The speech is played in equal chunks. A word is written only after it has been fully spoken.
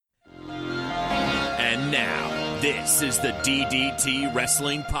And now, this is the DDT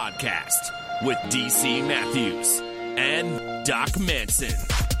Wrestling Podcast with DC Matthews and Doc Manson.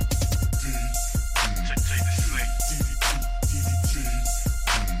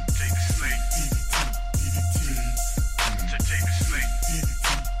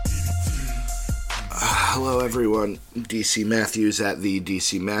 Hello everyone, DC Matthews at the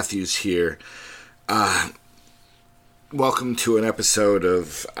DC Matthews here. Welcome to an episode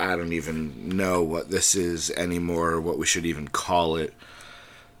of, I don't even know what this is anymore, what we should even call it.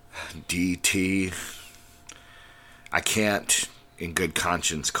 DT. I can't, in good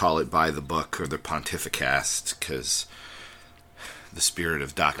conscience, call it By the Book or the Pontificast, because the spirit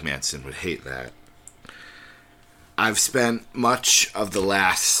of Doc Manson would hate that. I've spent much of the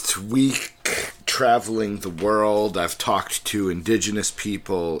last week traveling the world. I've talked to indigenous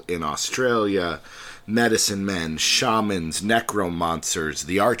people in Australia, medicine men, shamans, necromancers,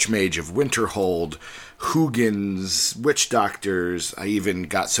 the Archmage of Winterhold, Hoogans, witch doctors. I even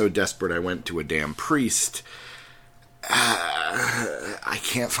got so desperate I went to a damn priest. I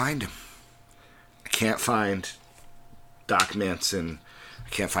can't find him. I can't find Doc Manson. I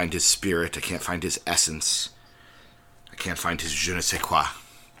can't find his spirit. I can't find his essence. I can't find his je ne sais quoi.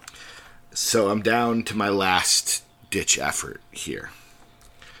 So I'm down to my last ditch effort here.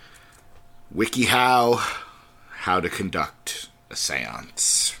 WikiHow, how to conduct a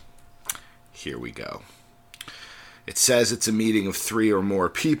seance. Here we go. It says it's a meeting of 3 or more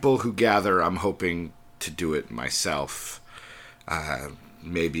people who gather. I'm hoping to do it myself.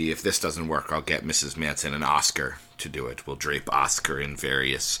 Maybe if this doesn't work, I'll get Mrs. Manson and Oscar to do it. We'll drape Oscar in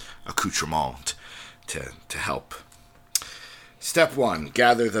various accoutrements to help. Step 1,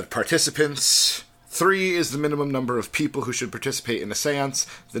 gather the participants. 3 is the minimum number of people who should participate in a seance.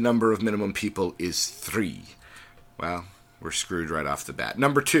 The number of minimum people is 3. Well, we're screwed right off the bat.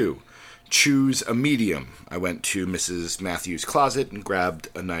 Number 2, choose a medium. I went to Mrs. Matthews' closet and grabbed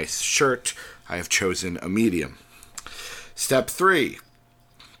a nice shirt. I have chosen a medium. Step 3,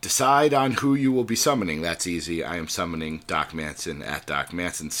 decide on who you will be summoning. That's easy. I am summoning Doc Manson at Doc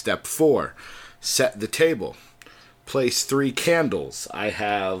Manson. Step 4, set the table. Place 3 candles. I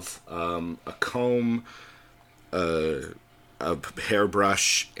have a comb, a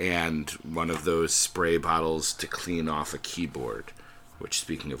hairbrush, and one of those spray bottles to clean off a keyboard. Which,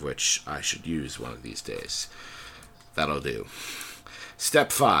 speaking of which, I should use one of these days. That'll do.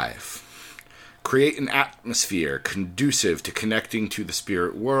 Step 5. Create an atmosphere conducive to connecting to the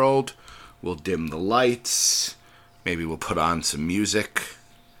spirit world. We'll dim the lights. Maybe we'll put on some music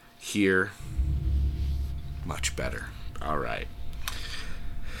here. Much better. All right.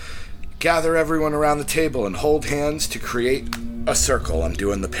 Gather everyone around the table and hold hands to create a circle. I'm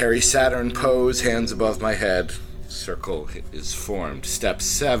doing the Perry Saturn pose, hands above my head. Circle is formed. Step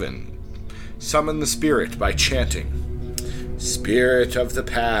 7. Summon the spirit by chanting. Spirit of the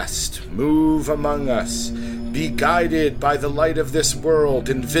past, move among us. Be guided by the light of this world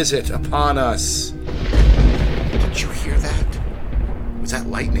and visit upon us. Did you hear that? Was that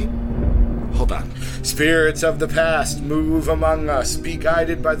lightning? Hold on. Spirits of the past, move among us. Be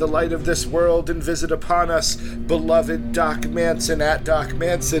guided by the light of this world and visit upon us. Beloved Doc Manson at Doc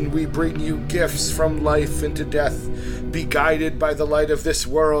Manson, we bring you gifts from life into death. Be guided by the light of this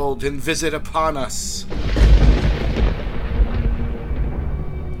world and visit upon us.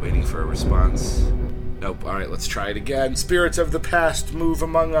 Waiting for a response. Nope. All right, let's try it again. Spirits of the past, move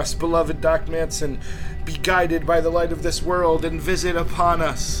among us. Beloved Doc Manson, be guided by the light of this world and visit upon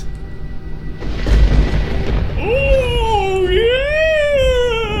us. Oh,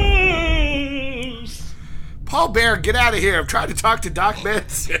 yes! Paul Bear, get out of here. I'm trying to talk to Doc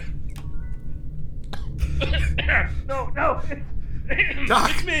Manson. No, Doc,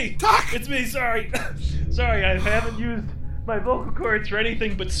 it's me. Doc. It's me, sorry. Sorry, I haven't used my vocal cords for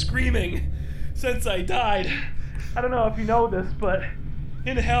anything but screaming since I died. I don't know if you know this, but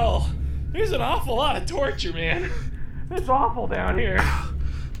in hell, there's an awful lot of torture, man. It's awful down here.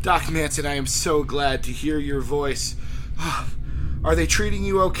 Doc Manson, I am so glad to hear your voice. Are they treating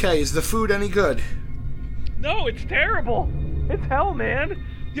you okay? Is the food any good? No, it's terrible. It's hell, man.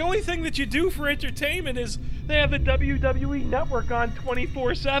 The only thing that you do for entertainment is they have the WWE Network on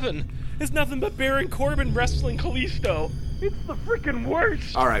 24/7. It's nothing but Baron Corbin wrestling Kalisto. It's the freaking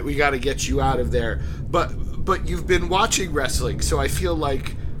worst. All right, we got to get you out of there. But you've been watching wrestling, so I feel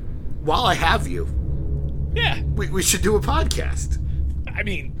like while I have you, Yeah. we should do a podcast. I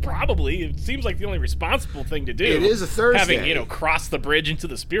mean, probably. It seems like the only responsible thing to do. It is a Thursday. Having, crossed the bridge into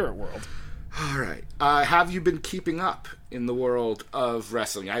the spirit world. All right. Have you been keeping up in the world of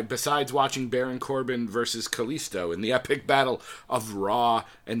wrestling? Besides watching Baron Corbin versus Kalisto in the epic battle of Raw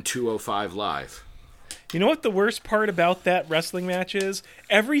and 205 Live. You know what the worst part about that wrestling match is?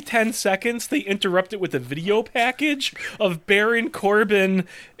 Every 10 seconds, they interrupt it with a video package of Baron Corbin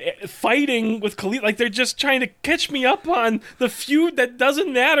fighting with Khalid. Like, they're just trying to catch me up on the feud that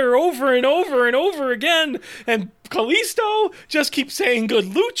doesn't matter over and over and over again. And Kalisto just keeps saying good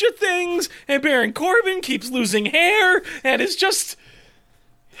lucha things, and Baron Corbin keeps losing hair, and it's just...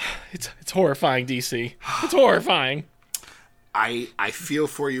 It's horrifying, DC. It's horrifying. I feel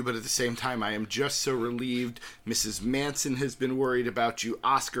for you, but at the same time, I am just so relieved. Mrs. Manson has been worried about you.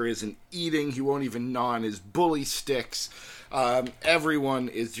 Oscar isn't eating. He won't even gnaw on his bully sticks. Everyone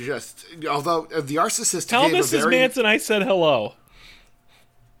is just... Although the narcissist Tell Mrs. Manson I said hello.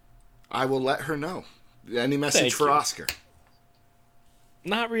 I will let her know. Any message Thank for you. Oscar?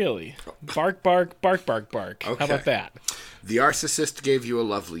 Not really. Bark, bark, bark, bark, bark. Okay. How about that? The narcissist gave you a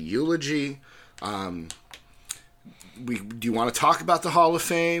lovely eulogy. Do you want to talk about the Hall of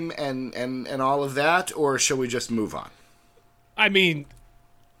Fame and all of that, or shall we just move on? I mean,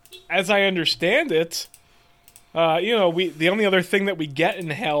 as I understand it, the only other thing that we get in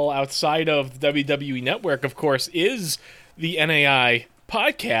hell outside of the WWE Network, of course, is the NAI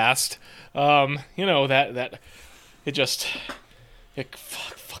podcast. That it just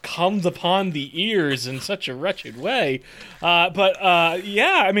comes upon the ears in such a wretched way.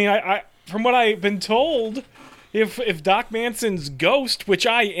 I from what I've been told, if Doc Manson's ghost, which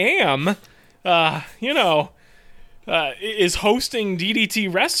I am, is hosting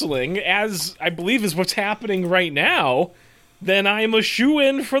DDT Wrestling, as I believe is what's happening right now, then I am a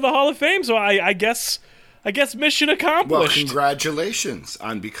shoo-in for the Hall of Fame. So I guess mission accomplished. Well, congratulations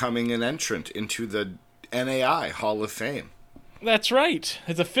on becoming an entrant into the NAI Hall of Fame. That's right.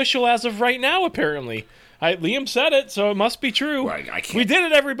 It's official as of right now, apparently. Liam said it, so it must be true. Well, I can't... We did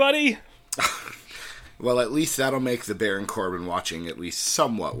it, everybody! Well, at least that'll make the Baron Corbin watching at least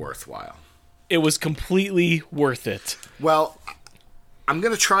somewhat worthwhile. It was completely worth it. Well, I'm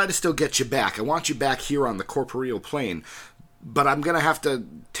going to try to still get you back. I want you back here on the corporeal plane, but I'm going to have to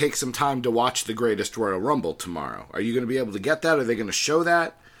take some time to watch the Greatest Royal Rumble tomorrow. Are you going to be able to get that? Are they going to show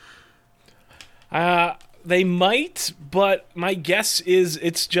that? They might, but my guess is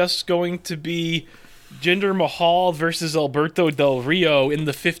it's just going to be Jinder Mahal versus Alberto Del Rio in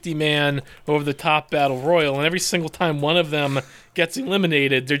the 50-man over-the-top battle royal, and every single time one of them gets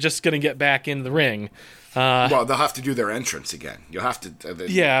eliminated, they're just going to get back in the ring. Well, they'll have to do their entrance again. You'll have to...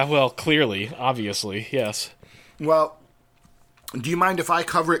 Yeah, well, clearly, obviously, yes. Well, do you mind if I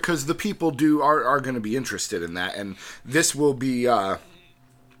cover it? Because the people are going to be interested in that, and this will be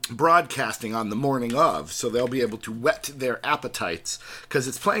broadcasting on the morning of, so they'll be able to whet their appetites, because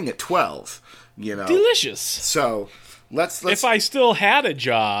it's playing at 12, Delicious. So, let's... If I still had a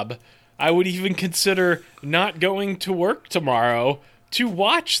job, I would even consider not going to work tomorrow to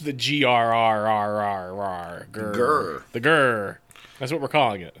watch the GRRRRR. Grr. The grr. That's what we're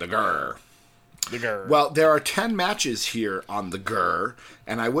calling it. The grr. The grr. Well, there are 10 matches here on the grr,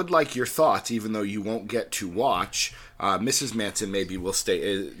 and I would like your thoughts, even though you won't get to watch. Mrs. Manson maybe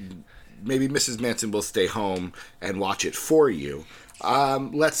Mrs. Manson will stay home and watch it for you.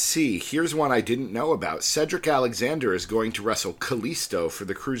 Let's see. Here's one I didn't know about. Cedric Alexander is going to wrestle Kalisto for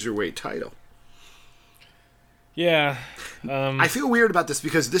the Cruiserweight title. Yeah. I feel weird about this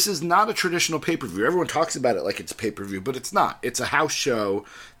because this is not a traditional pay-per-view. Everyone talks about it like it's a pay-per-view, but it's not. It's a house show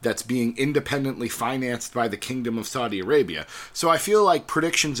that's being independently financed by the Kingdom of Saudi Arabia. So I feel like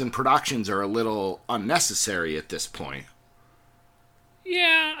predictions and productions are a little unnecessary at this point.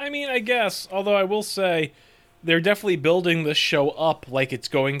 Yeah, I mean, I guess. Although I will say, they're definitely building this show up like it's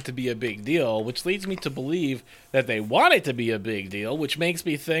going to be a big deal, which leads me to believe that they want it to be a big deal, which makes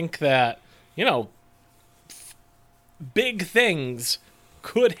me think that, big things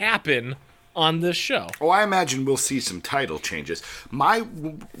could happen on this show. Oh, I imagine we'll see some title changes. My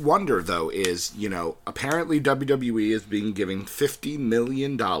wonder, though, is, apparently WWE is being given $50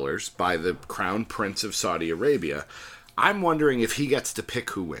 million by the Crown Prince of Saudi Arabia. I'm wondering if he gets to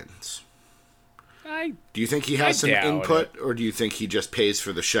pick who wins. Do you think he has some input, or do you think he just pays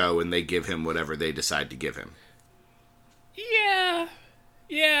for the show and they give him whatever they decide to give him?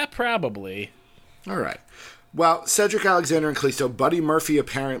 Yeah, probably. All right. Well, Cedric Alexander and Kalisto, Buddy Murphy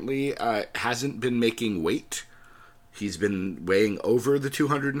apparently hasn't been making weight. He's been weighing over the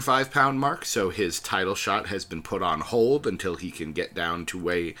 205-pound mark, so his title shot has been put on hold until he can get down to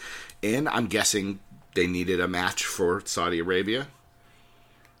weigh in. I'm guessing they needed a match for Saudi Arabia.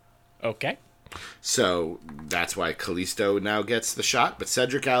 Okay. So that's why Kalisto now gets the shot, but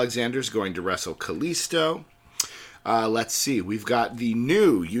Cedric Alexander's going to wrestle Kalisto. Let's see. We've got the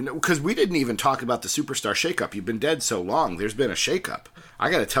new, because we didn't even talk about the Superstar shakeup. You've been dead so long. There's been a shakeup.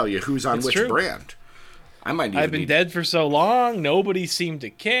 I got to tell you who's on which brand. I might. I've been dead for so long. Nobody seemed to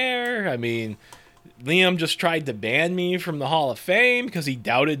care. I mean, Liam just tried to ban me from the Hall of Fame because he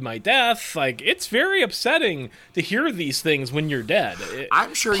doubted my death. Like, it's very upsetting to hear these things when you're dead.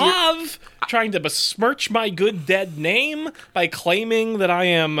 I'm sure Pav trying to besmirch my good dead name by claiming that I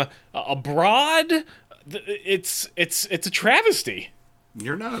am abroad. It's a travesty.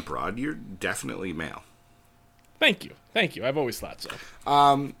 You're not abroad. You're definitely male. Thank you. I've always thought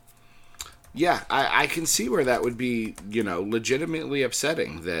so. Yeah, I can see where that would be, legitimately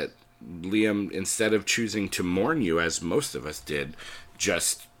upsetting that Liam, instead of choosing to mourn you, as most of us did,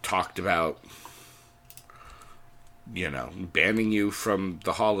 just talked about, banning you from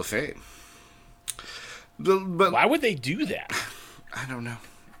the Hall of Fame. But why would they do that? I don't know.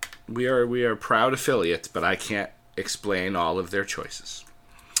 We are proud affiliates, but I can't explain all of their choices.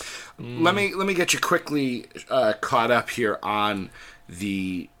 Let me get you quickly caught up here on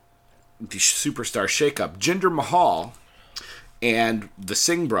the Superstar shakeup. Jinder Mahal and the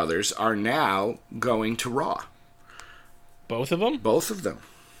Singh brothers are now going to Raw. Both of them? Both of them.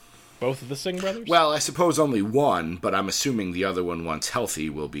 Both of the Singh brothers? Well, I suppose only one, but I'm assuming the other one, once healthy,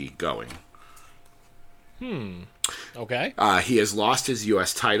 will be going. Okay. He has lost his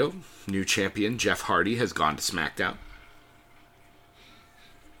U.S. title. New champion Jeff Hardy has gone to SmackDown.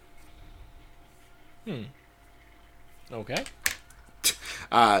 Okay.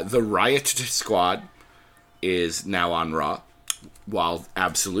 The Riot Squad is now on Raw, while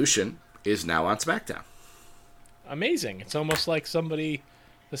Absolution is now on SmackDown. Amazing. It's almost like somebody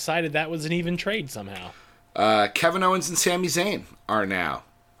decided that was an even trade somehow. Kevin Owens and Sami Zayn are now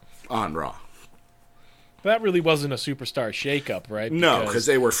on Raw. That really wasn't a Superstar shakeup, right? No, because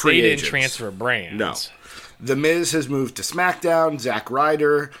they were free agents. They didn't transfer brands. No. The Miz has moved to SmackDown. Zack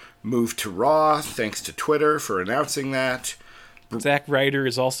Ryder moved to Raw, thanks to Twitter for announcing that. Zack Ryder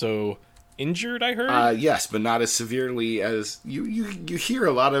is also injured, I heard? Yes, but not as severely as... You hear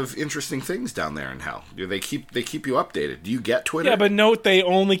a lot of interesting things down there in hell. They keep you updated. Do you get Twitter? Yeah, but note they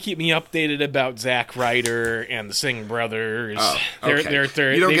only keep me updated about Zack Ryder and the Singh brothers. Oh, okay.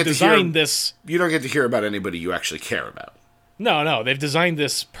 They've designed this... You don't get to hear about anybody you actually care about. No, they've designed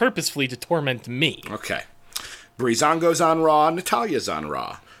this purposefully to torment me. Okay. Breezango's on Raw, Natalya's on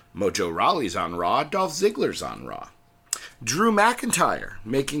Raw. Mojo Rawley's on Raw, Dolph Ziggler's on Raw. Drew McIntyre,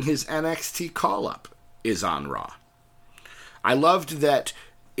 making his NXT call-up, is on Raw. I loved that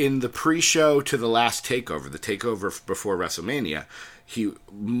in the pre-show to the last TakeOver, the TakeOver before WrestleMania,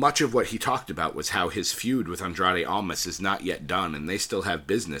 much of what he talked about was how his feud with Andrade Almas is not yet done, and they still have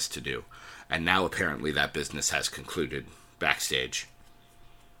business to do. And now apparently that business has concluded backstage.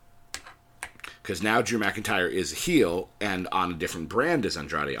 Because now Drew McIntyre is a heel and on a different brand as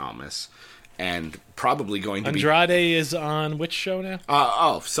Andrade Almas. And probably going to Andrade is on which show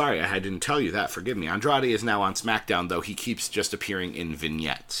now? Sorry, I didn't tell you that. Forgive me. Andrade is now on SmackDown, though he keeps just appearing in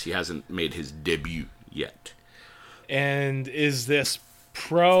vignettes. He hasn't made his debut yet. And is this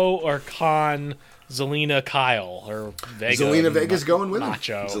pro or con Zelina Kyle or Vega? Zelina Vega's going with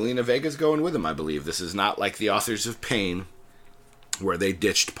Macho. him. Zelina Vega's going with him, I believe. This is not like the Authors of Pain, where they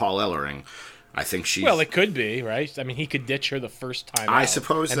ditched Paul Ellering. I think she's... Well, it could be, right? I mean, he could ditch her the first time I out,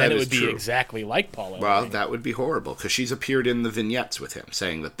 suppose and that then it is would true. be exactly like Paul Ellering. Well, that would be horrible, because she's appeared in the vignettes with him,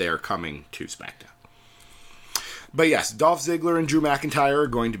 saying that they're coming to SmackDown. But yes, Dolph Ziggler and Drew McIntyre are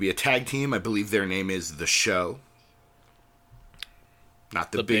going to be a tag team. I believe their name is The Show.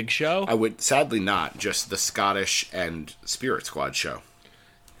 Not the Big Show? I would sadly not, just the Scottish and Spirit Squad Show.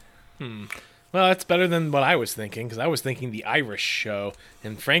 Well, that's better than what I was thinking, because I was thinking the Irish Show,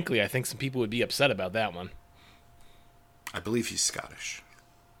 and frankly, I think some people would be upset about that one. I believe he's Scottish.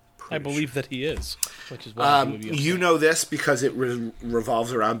 I believe that he is, which is why he would be upset. You know this because it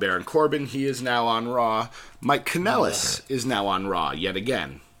revolves around Baron Corbin. He is now on Raw. Mike Kanellis is now on Raw, yet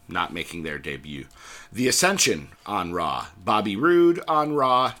again, not making their debut. The Ascension on Raw. Bobby Roode on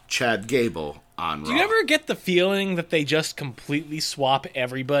Raw. Chad Gable on Raw. Do you ever get the feeling that they just completely swap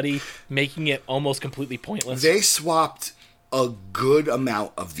everybody, making it almost completely pointless? They swapped a good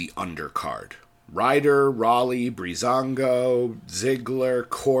amount of the undercard. Ryder, Raleigh, Breezango, Ziggler,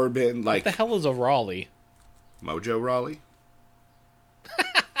 Corbin, What the hell is a Raleigh? Mojo Rawley?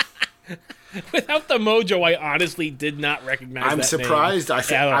 Without the mojo, I honestly did not recognize that I'm surprised. name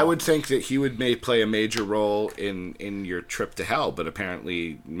I would think that he would play a major role in your trip to hell, but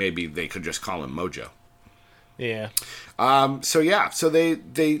apparently maybe they could just call him Mojo. Yeah. So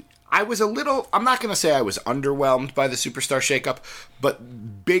they I was a little, I'm not going to say I was underwhelmed by the Superstar shakeup,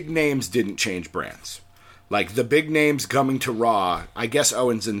 but big names didn't change brands. Like, the big names coming to Raw, I guess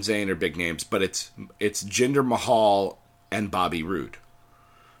Owens and Zayn are big names, but it's Jinder Mahal and Bobby Roode.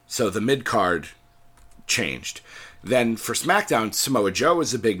 So the mid-card changed. Then for SmackDown, Samoa Joe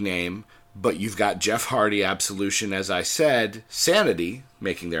is a big name, but you've got Jeff Hardy, Absolution, as I said, Sanity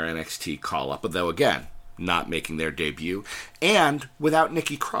making their NXT call-up, though again, not making their debut, and without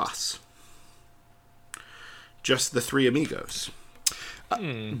Nikki Cross. Just the three amigos.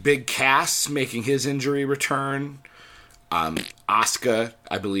 Big Cass making his injury return. Asuka,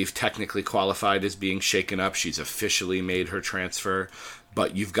 I believe, technically qualified as being shaken up. She's officially made her transfer.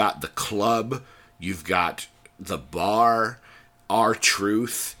 But you've got the Club, you've got the Bar,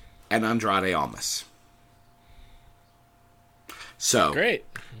 R-Truth, and Andrade Almas. So, great.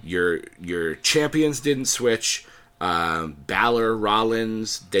 Your champions didn't switch. Balor,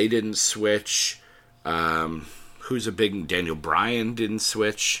 Rollins, they didn't switch. Who's a big... Daniel Bryan didn't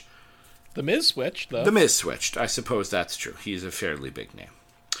switch. The Miz switched, though. The Miz switched. I suppose that's true. He's a fairly big name.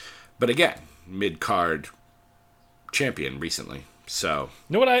 But again, mid-card champion recently. So,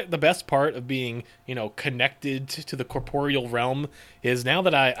 you know what? The best part of being, connected to the corporeal realm is now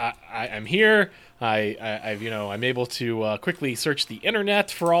that I'm here. I'm able to quickly search the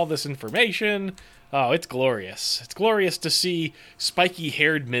internet for all this information. Oh, it's glorious! It's glorious to see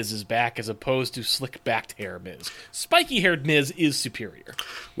spiky-haired Miz is back as opposed to slick-backed hair Miz. Spiky-haired Miz is superior.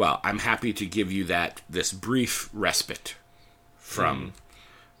 Well, I'm happy to give you this brief respite from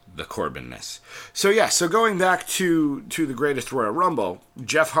the Corbinness. So going back to the Greatest Royal Rumble,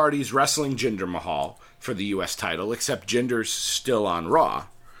 Jeff Hardy's wrestling Jinder Mahal for the U.S. title, except Jinder's still on Raw.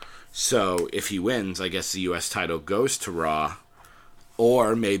 So if he wins, I guess the U.S. title goes to Raw.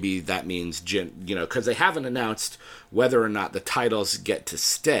 Or maybe that means, because they haven't announced whether or not the titles get to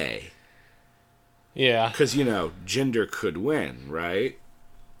stay. Yeah. Because, Jinder could win, right?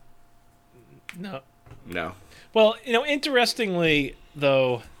 No. Well, interestingly,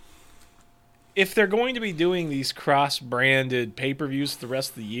 though, if they're going to be doing these cross-branded pay-per-views the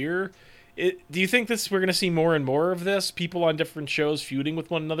rest of the year, do you think we're going to see more and more of this? People on different shows feuding with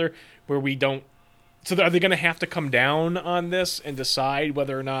one another where we don't... So are they going to have to come down on this and decide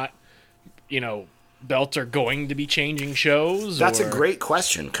whether or not, belts are going to be changing shows? That's a great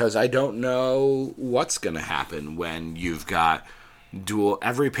question, because I don't know what's going to happen when you've got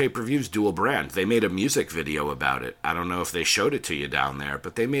every pay-per-view's dual brand. They made a music video about it. I don't know if they showed it to you down there,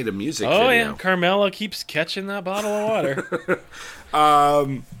 but they made a music video. Oh, yeah. Carmella keeps catching that bottle of water.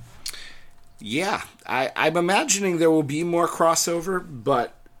 Yeah. I'm imagining there will be more crossover,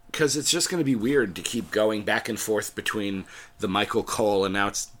 but... because it's just going to be weird to keep going back and forth between the Michael Cole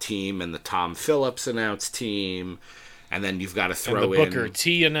announced team and the Tom Phillips announced team, and then you've got to throw and the Booker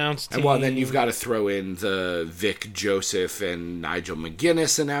T announced team. Well, then you've got to throw in the Vic Joseph and Nigel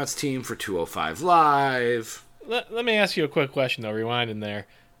McGuinness announced team for 205 Live. Let me ask you a quick question, though, rewinding there.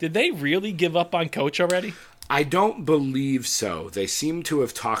 Did they really give up on Coach already? I don't believe so. They seem to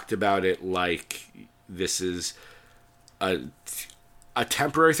have talked about it like this is a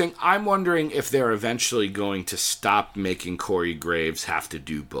temporary thing. I'm wondering if they're eventually going to stop making Corey Graves have to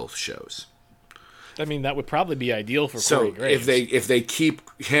do both shows. I mean, that would probably be ideal for Corey Graves. So if they keep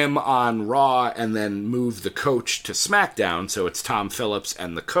him on Raw and then move the coach to SmackDown, so it's Tom Phillips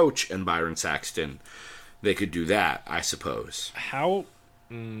and the coach and Byron Saxton, they could do that, I suppose. How?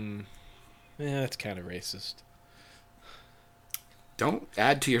 That's kind of racist. Don't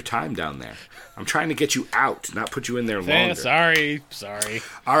add to your time down there. I'm trying to get you out, not put you in there longer. Sorry.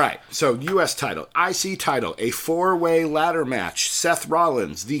 All right, so U.S. title, IC title, a 4-way ladder match. Seth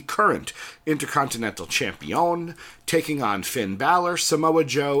Rollins, the current Intercontinental Champion, taking on Finn Balor, Samoa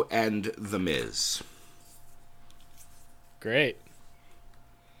Joe, and The Miz. Great.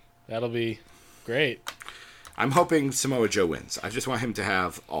 That'll be great. I'm hoping Samoa Joe wins. I just want him to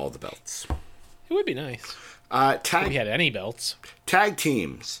have all the belts. It would be nice. If we had any belts. Tag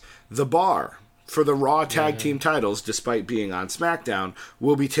teams. The Bar, for the Raw tag team titles, despite being on SmackDown,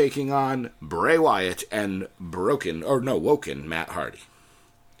 will be taking on Bray Wyatt and Woken Matt Hardy.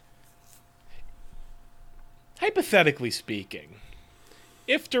 Hypothetically speaking,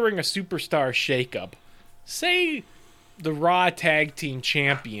 if during a superstar shakeup, say the Raw tag team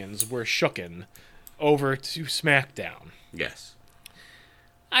champions were shooken over to SmackDown. Yes.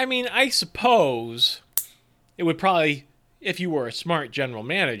 I mean, I suppose it would probably, if you were a smart general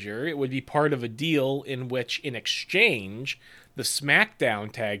manager, it would be part of a deal in which, in exchange, the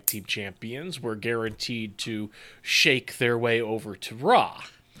SmackDown tag team champions were guaranteed to shake their way over to Raw.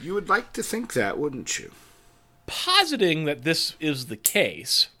 You would like to think that, wouldn't you? Positing that this is the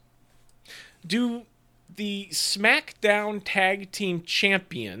case, do the SmackDown tag team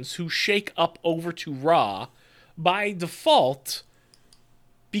champions who shake up over to Raw by default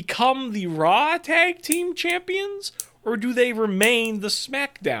become the Raw tag team champions, or do they remain the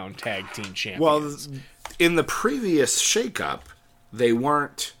SmackDown tag team champions? Well, in the previous shakeup, they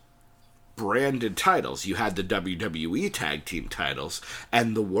weren't branded titles. You had the WWE Tag Team titles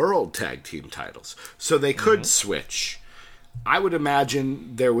and the World Tag Team titles. So they could switch. I would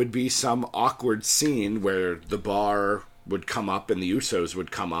imagine there would be some awkward scene where the Bar would come up and the Usos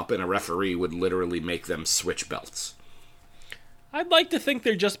would come up and a referee would literally make them switch belts. I'd like to think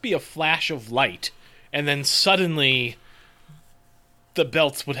there'd just be a flash of light, and then suddenly the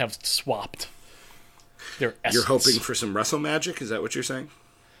belts would have swapped their essence. You're hoping for some wrestle magic? Is that what you're saying?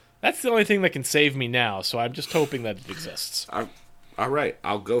 That's the only thing that can save me now, so I'm just hoping that it exists. All right,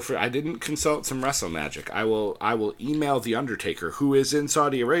 I'll go for. I didn't consult some wrestle magic. I will email the Undertaker, who is in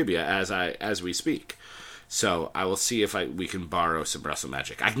Saudi Arabia as we speak. So I will see if we can borrow some wrestle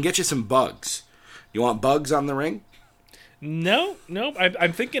magic. I can get you some bugs. You want bugs on the ring? No.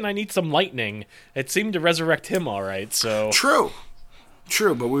 I'm thinking I need some lightning. It seemed to resurrect him all right, so... True,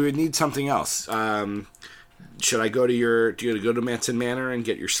 but we would need something else. Should I go to do you go to Manson Manor and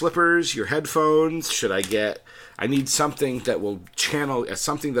get your slippers, your headphones? I need something that will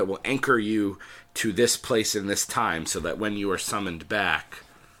something that will anchor you to this place in this time so that when you are summoned back...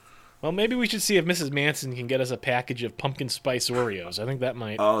 Well, maybe we should see if Mrs. Manson can get us a package of pumpkin spice Oreos. I think that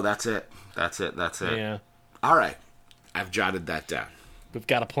might... Oh, that's it. Yeah. All right. I've jotted that down. We've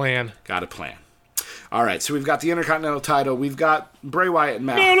got a plan. Got a plan. All right, so we've got the Intercontinental title. We've got Bray Wyatt and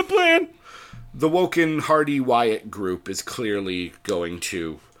Matt. Got a plan! The Woken Hardy Wyatt group is clearly going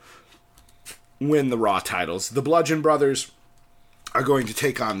to win the Raw titles. The Bludgeon Brothers are going to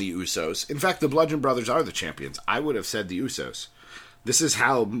take on the Usos. In fact, the Bludgeon Brothers are the champions. I would have said the Usos. This is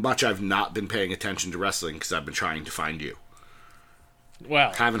how much I've not been paying attention to wrestling because I've been trying to find you.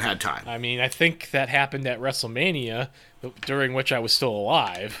 Well, Haven't had time. I mean, I think that happened at WrestleMania, during which I was still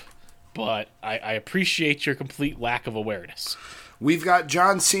alive, but I appreciate your complete lack of awareness. We've got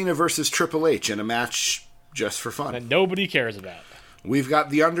John Cena versus Triple H in a match just for fun. That nobody cares about. We've got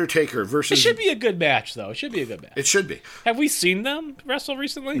The Undertaker versus... It should be a good match, though. It should be a good match. It should be. Have we seen them wrestle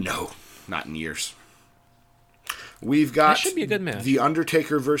recently? No, not in years. We've got That should be a good match. The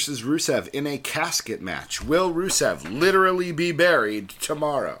Undertaker versus Rusev in a casket match. Will Rusev literally be buried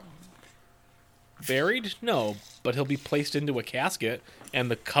tomorrow? Buried? No, but he'll be placed into a casket, and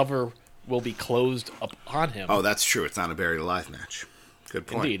the cover will be closed upon him. Oh, that's true. It's not a buried alive match. Good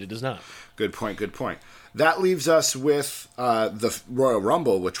point. Indeed, it is not. Good point. That leaves us with the Royal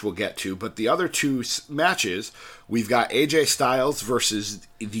Rumble, which we'll get to. But the other two matches, we've got AJ Styles versus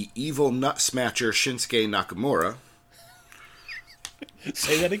the evil nut smatcher Shinsuke Nakamura.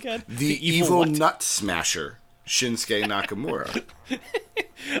 Say that again? The evil nut smasher Shinsuke Nakamura.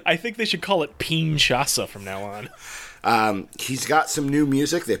 I think they should call it Pinchasa from now on. He's got some new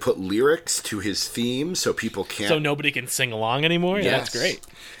music. They put lyrics to his theme so people can't... So nobody can sing along anymore? Yeah, Yes. that's great.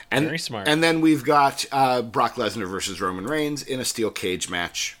 Very smart. And then we've got Brock Lesnar versus Roman Reigns in a steel cage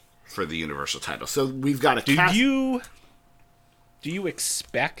match for the Universal title. So we've got a... Do you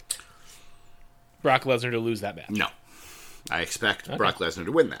expect Brock Lesnar to lose that match? No. I expect Brock Lesnar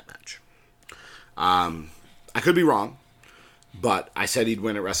to win that match. I could be wrong, but I said he'd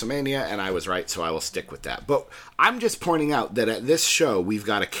win at WrestleMania, and I was right, so I will stick with that. But I'm just pointing out that at this show, we've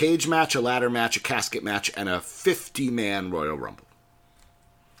got a cage match, a ladder match, a casket match, and a 50-man Royal Rumble.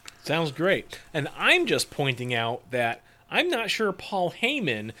 Sounds great. And I'm just pointing out that I'm not sure Paul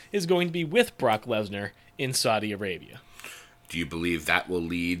Heyman is going to be with Brock Lesnar in Saudi Arabia. Do you believe that will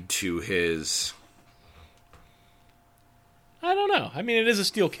lead to his... I don't know. I mean, it is a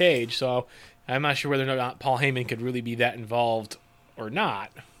steel cage, so I'm not sure whether or not Paul Heyman could really be that involved or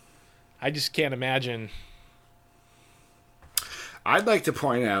not. I just can't imagine. I'd like to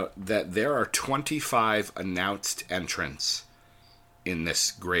point out that there are 25 announced entrants in this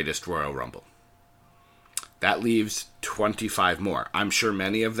greatest Royal Rumble. That leaves 25 more. I'm sure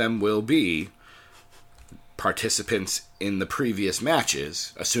many of them will be participants in the previous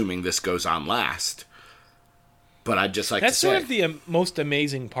matches, assuming this goes on last. But I'd just like That's to say... sort of the most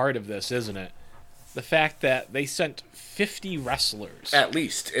amazing part of this, isn't it? The fact that they sent 50 wrestlers. At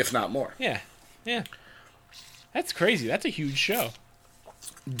least, if not more. Yeah. That's crazy. That's a huge show.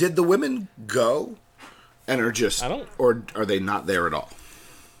 Did the women go and are just... Or are they not there at all?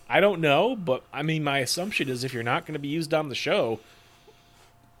 I don't know, but I mean, my assumption is if you're not going to be used on the show,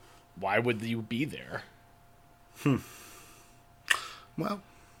 why would you be there? Well,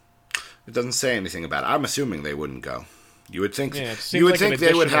 it doesn't say anything about it. I'm assuming they wouldn't go. You would think like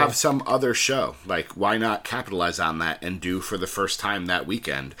they would have some other show. Like, why not capitalize on that and do for the first time that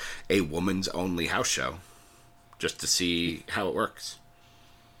weekend a woman's only house show, just to see how it works?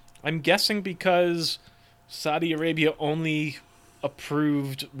 I'm guessing because Saudi Arabia only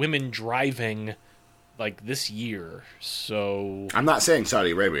approved women driving like this year. So I'm not saying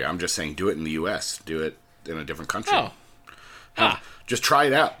Saudi Arabia. I'm just saying do it in the U.S. Do it in a different country. Just try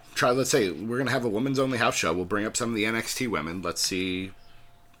it out. Let's say we're going to have a women's only house show. We'll bring up some of the NXT women. Let's see.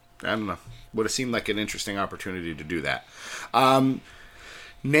 I don't know. Would have seemed like an interesting opportunity to do that.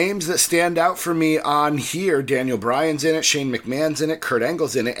 Names that stand out for me on here: Daniel Bryan's in it, Shane McMahon's in it, Kurt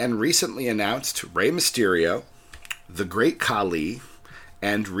Angle's in it, and recently announced Rey Mysterio, the Great Khali,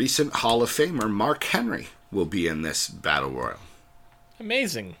 and recent Hall of Famer Mark Henry will be in this Battle Royal.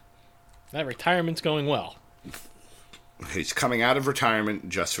 Amazing. That retirement's going well. He's coming out of retirement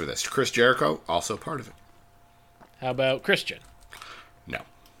just for this. Chris Jericho, also part of it. How about Christian? No.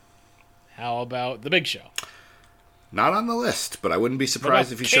 How about The Big Show? Not on the list, but I wouldn't be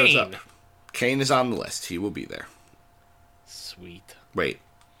surprised if he shows up. Kane is on the list. He will be there. Sweet. Wait.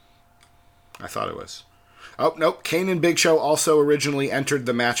 I thought it was. Oh, nope. Kane and Big Show also originally entered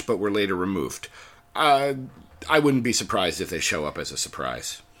the match, but were later removed. I wouldn't be surprised if they show up as a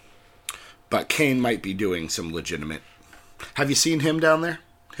surprise. But Kane might be doing some legitimate... Have you seen him down there?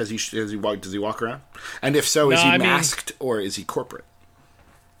 Does he walk around? And if so, is he masked or is he corporate?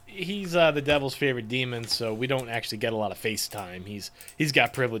 He's the devil's favorite demon, so we don't actually get a lot of FaceTime. He's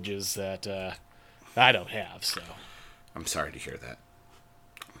got privileges that I don't have, so... I'm sorry to hear that.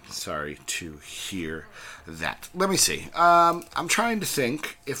 Let me see. I'm trying to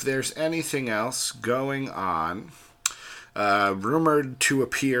think if there's anything else going on. Rumored to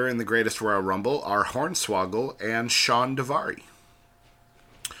appear in the Greatest Royal Rumble are Hornswoggle and Sean Daivari.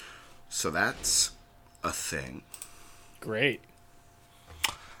 So that's a thing. Great.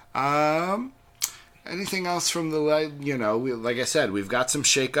 Anything else from the, like I said, we've got some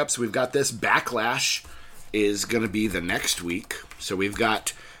shakeups. We've got this Backlash is going to be the next week. So we've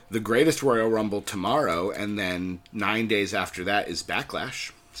got the Greatest Royal Rumble tomorrow, and then 9 days after that is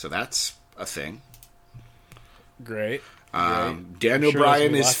Backlash. So that's a thing. Great. Daniel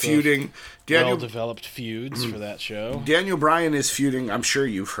Bryan is feuding. Well-developed feuds for that show. Daniel Bryan is feuding, I'm sure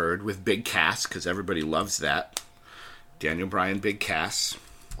you've heard, with Big Cass, because everybody loves that. Daniel Bryan, Big Cass.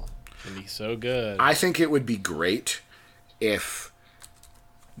 It'd be so good. I think it would be great if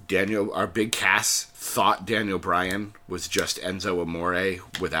Big Cass thought Daniel Bryan was just Enzo Amore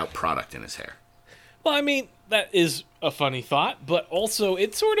without product in his hair. Well, I mean, that is a funny thought, but also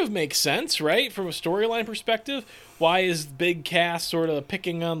it sort of makes sense, right? From a storyline perspective, why is Big Cass sort of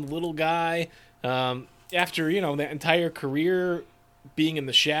picking on the little guy after, that entire career being in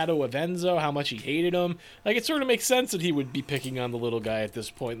the shadow of Enzo, how much he hated him? Like, it sort of makes sense that he would be picking on the little guy at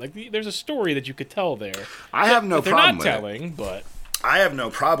this point. Like, there's a story that you could tell there. I have no problem with it. They're not telling, but... I have no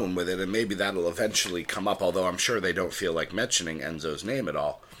problem with it, and maybe that'll eventually come up, although I'm sure they don't feel like mentioning Enzo's name at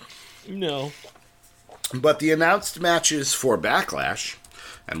all. No. But the announced matches for Backlash,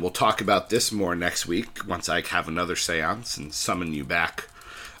 and we'll talk about this more next week once I have another seance and summon you back.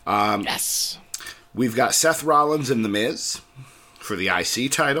 Yes. We've got Seth Rollins and The Miz for the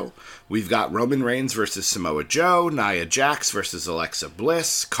IC title. We've got Roman Reigns versus Samoa Joe, Nia Jax versus Alexa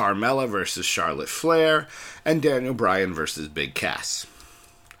Bliss, Carmella versus Charlotte Flair, and Daniel Bryan versus Big Cass.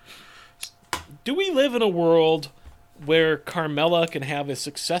 Do we live in a world where Carmella can have a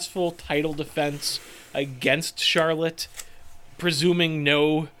successful title defense against Charlotte, presuming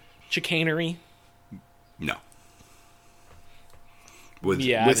no chicanery? No. I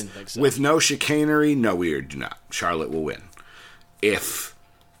didn't think so. With no chicanery, no, we do not. Charlotte will win. If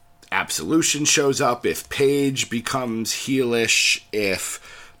Absolution shows up, if Paige becomes heelish,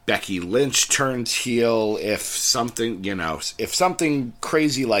 if Becky Lynch turns heel, if something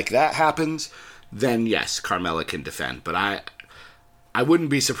crazy like that happens, then yes, Carmella can defend. But I wouldn't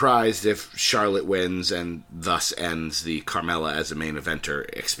be surprised if Charlotte wins and thus ends the Carmella as a main eventer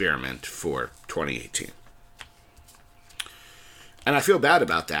experiment for 2018. And I feel bad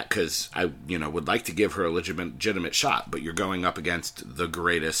about that because I, would like to give her a legitimate shot, but you're going up against the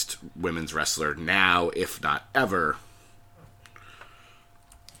greatest women's wrestler now, if not ever.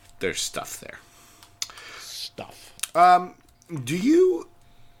 There's stuff there. Do you,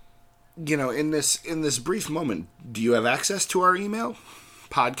 in this brief moment, do you have access to our email?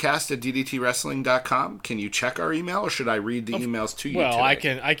 podcast@ddtwrestling.com. Can you check our email, or should I read the emails to you? Well,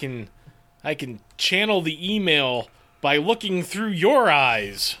 today? I can channel the email by looking through your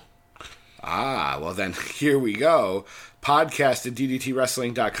eyes. Well then, here we go.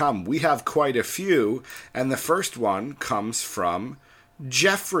 Podcast@ddtwrestling.com. We have quite a few, and the first one comes from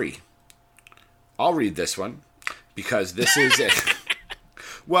Jeffrey. I'll read this one, because this is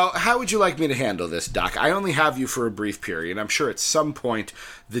Well, how would you like me to handle this, Doc? I only have you for a brief period. I'm sure at some point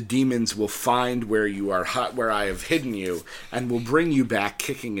the demons will find where you are, where I have hidden you, and will bring you back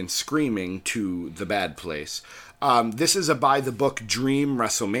kicking and screaming to the bad place. This is a by-the-book Dream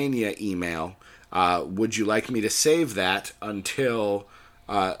WrestleMania email. Would you like me to save that until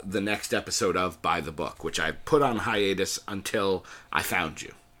the next episode of By the Book, which I put on hiatus until I found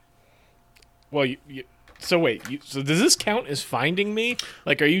you? Well, so wait, so does this count as finding me?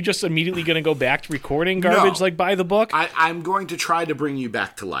 Like, are you just immediately going to go back to recording garbage No. like By the Book? I'm going to try to bring you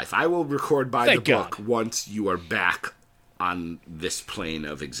back to life. I will record By Thank the Book God. once you are back on this plane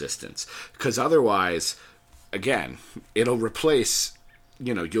of existence. Because otherwise, again, it'll replace,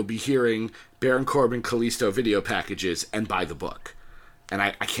 you'll be hearing Baron Corbin Kalisto video packages and By the Book. And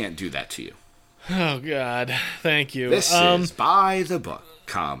I can't do that to you. Oh, God. Thank you. This is By the Book.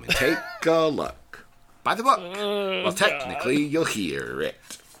 Come and take a look. By the Book. Well, technically, you'll hear it.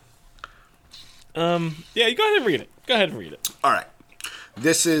 Yeah, you go ahead and read it. All right.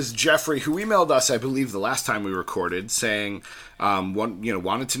 This is Jeffrey, who emailed us, I believe, the last time we recorded, saying,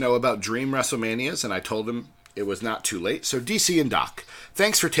 wanted to know about Dream WrestleManias, and I told him it was not too late. So, DC and Doc,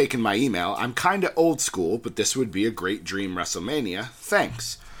 thanks for taking my email. I'm kind of old school, but this would be a great Dream WrestleMania.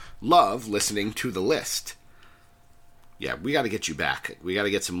 Thanks. Love listening to the list. Yeah, we got to get you back. We got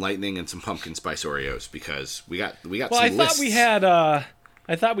to get some lightning and some pumpkin spice Oreos because we got Well, some I lists. thought we had,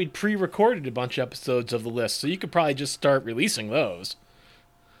 I thought we'd pre-recorded a bunch of episodes of the list, so you could probably just start releasing those.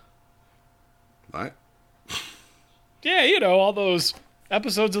 What? Yeah, all those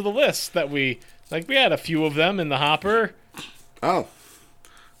episodes of the list that we had a few of them in the hopper. Oh,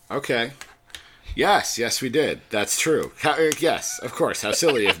 okay. Yes, we did. That's true. Yes, of course. How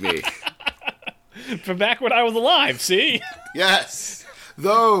silly of me. From back when I was alive, see? Yes,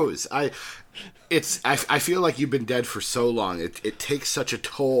 those. I feel like you've been dead for so long. It takes such a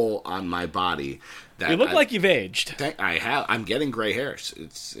toll on my body that You look like you've aged. I have. I'm getting gray hairs.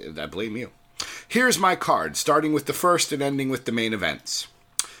 I blame you. Here's my card, starting with the first and ending with the main events.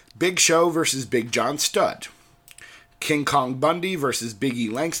 Big Show versus Big John Studd. King Kong Bundy versus Big E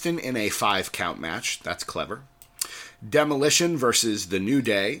Langston in a 5-count match. That's clever. Demolition versus The New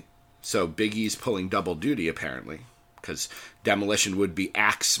Day. So Big E's pulling double duty, apparently. Because Demolition would be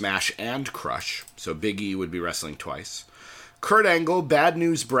Axe, Smash, and Crush. So Big E would be wrestling twice. Kurt Angle, Bad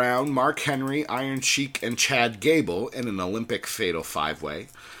News Brown, Mark Henry, Iron Sheik, and Chad Gable in an Olympic Fatal 5-Way.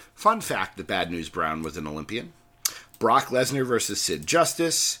 Fun fact that Bad News Brown was an Olympian. Brock Lesnar versus Sid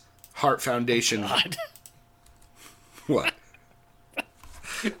Justice. Hart Foundation. God. What?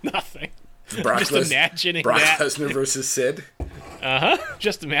 Nothing. Brock Just imagining Brock that. Lesnar versus Sid.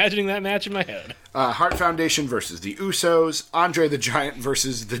 Just imagining that match in my head. Hart Foundation versus the Usos. Andre the Giant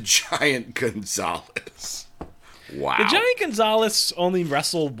versus the Giant Gonzalez. Wow. Did Johnny Gonzalez only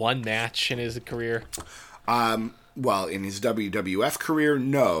wrestle one match in his career? Well, in his WWF career,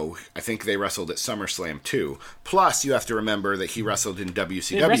 no. I think they wrestled at SummerSlam, too. Plus, you have to remember that he wrestled in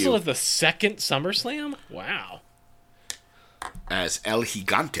WCW. They wrestled at the second SummerSlam? Wow. As El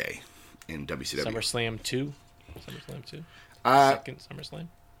Gigante in WCW. SummerSlam 2? SummerSlam 2? Second SummerSlam?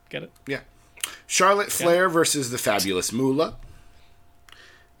 Get it? Yeah. Charlotte Flair versus the Fabulous Moolah.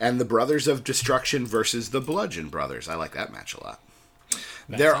 And the Brothers of Destruction versus the Bludgeon Brothers. I like that match a lot.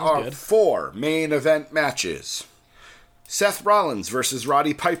 There are good. 4 main event matches. Seth Rollins versus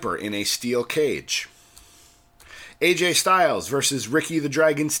Roddy Piper in a steel cage. AJ Styles versus Ricky the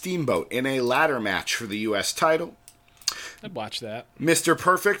Dragon Steamboat in a ladder match for the U.S. title. I'd watch that. Mr.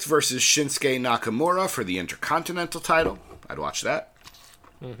 Perfect versus Shinsuke Nakamura for the Intercontinental title. I'd watch that.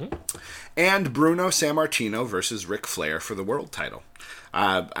 Mm-hmm. And Bruno Sammartino versus Ric Flair for the world title.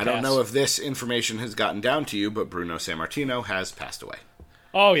 I don't know if this information has gotten down to you, but Bruno Sammartino has passed away.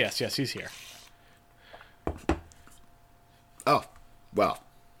 Oh, yes, he's here. Oh, well,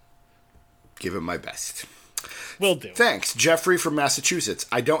 give him my best. Will do. Thanks, Jeffrey from Massachusetts.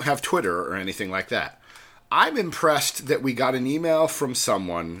 I don't have Twitter or anything like that. I'm impressed that we got an email from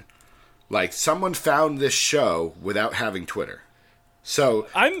someone, like someone found this show without having Twitter. So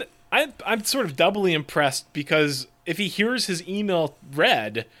I'm sort of doubly impressed because if he hears his email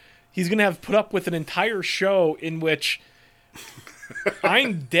read, he's going to have put up with an entire show in which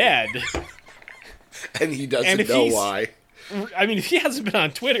I'm dead. And he doesn't know why. I mean, if he hasn't been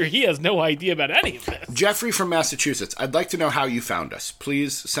on Twitter, he has no idea about any of this. Jeffrey from Massachusetts, I'd like to know how you found us.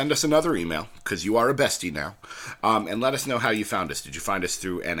 Please send us another email, because you are a bestie now, and let us know how you found us. Did you find us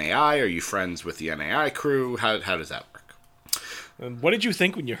through NAI? Are you friends with the NAI crew? How does that work? What did you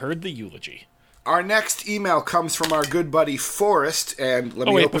think when you heard the eulogy? Our next email comes from our good buddy Forrest, and let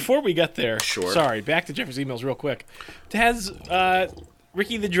me wait, open... before we get there, Sure. Sorry, back to Jeffrey's emails real quick.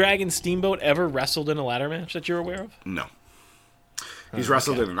 Ricky the Dragon Steamboat ever wrestled in a ladder match that you're aware of? No. He's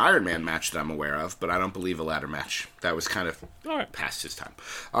wrestled in an Iron Man match that I'm aware of, but I don't believe a ladder match. That was kind of past his time.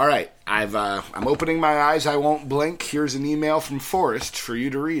 All right, I'm opening my eyes. I won't blink. Here's an email from Forrest for you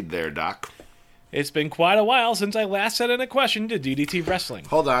to read there, Doc. It's been quite a while since I last sent in a question to DDT Wrestling.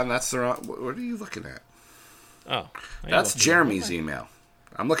 Hold on, that's the wrong... What are you looking at? Oh. That's Jeremy's email.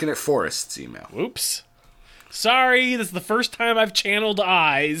 I'm looking at Forrest's email. Oops. Sorry, this is the first time I've channeled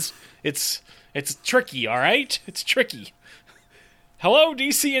eyes. It's tricky, all right? It's tricky. Hello,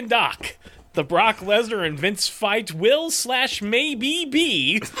 DC and Doc. The Brock Lesnar and Vince fight will/maybe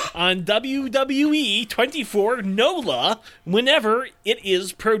be on WWE 24 NOLA whenever it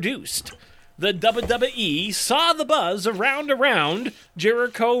is produced. The WWE saw the buzz around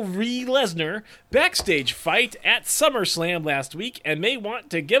Jericho v. Lesnar backstage fight at SummerSlam last week and may want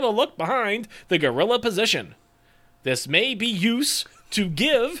to give a look behind the gorilla position. This may be use to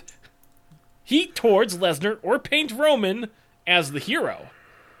give heat towards Lesnar or paint Roman as the hero.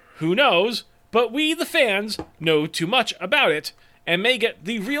 Who knows, but we, the fans, know too much about it and may get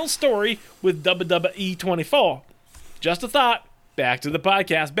the real story with WWE 24. Just a thought. Back to the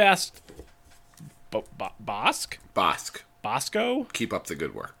podcast. Best. Bosk? Bosk. Bosco? Keep up the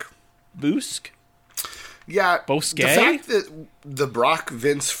good work. Boosk? Yeah, Bosque? The fact that the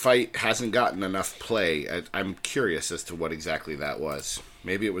Brock-Vince fight hasn't gotten enough play, I'm curious as to what exactly that was.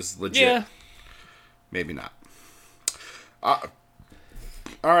 Maybe it was legit. Yeah. Maybe not. All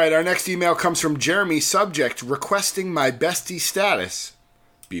right, our next email comes from Jeremy. Subject, requesting my bestie status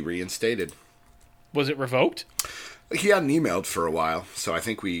be reinstated. Was it revoked? He hadn't emailed for a while, so I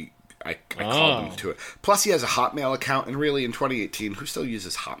think I called him to it. Plus, he has a Hotmail account, and really, in 2018, who still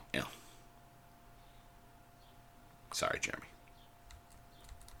uses Hotmail? Sorry, Jeremy.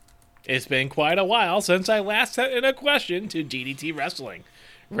 It's been quite a while since I last sent in a question to DDT Wrestling.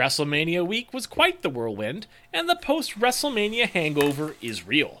 WrestleMania week was quite the whirlwind, and the post-WrestleMania hangover is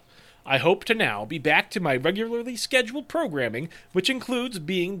real. I hope to now be back to my regularly scheduled programming, which includes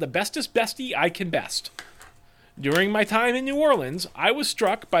being the bestest bestie I can best. During my time in New Orleans, I was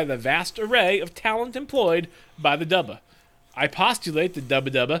struck by the vast array of talent employed by the Dubba. I postulate the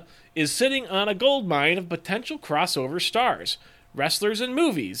Dubba is sitting on a goldmine of potential crossover stars. Wrestlers and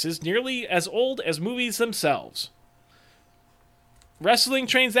movies is nearly as old as movies themselves. Wrestling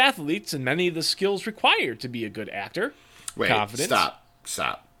trains athletes in many of the skills required to be a good actor. Wait, Confidence.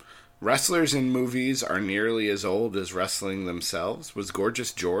 Stop. Wrestlers in movies are nearly as old as wrestling themselves? Was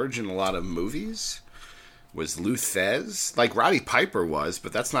Gorgeous George in a lot of movies? Was Lou Thez? Like Roddy Piper was,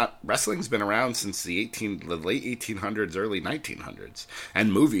 but that's not... Wrestling's been around since the late 1800s, early 1900s.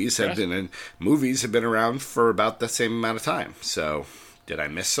 And movies have been around for about the same amount of time. So, did I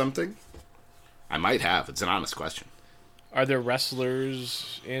miss something? I might have. It's an honest question. Are there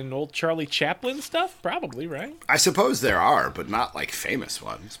wrestlers in old Charlie Chaplin stuff? Probably, right? I suppose there are, but not like famous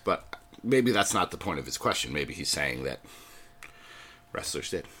ones. But maybe that's not the point of his question. Maybe he's saying that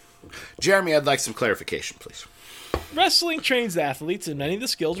wrestlers did. Jeremy, I'd like some clarification, please. Wrestling trains athletes in many of the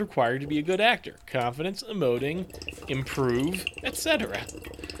skills required to be a good actor. Confidence, emoting, improve, etc.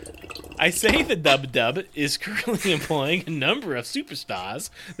 I say the Dub is currently employing a number of superstars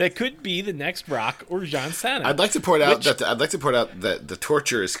that could be the next Rock or John Cena. I'd like to point out that the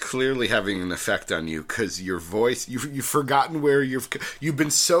torture is clearly having an effect on you because your voice, you've forgotten where you've been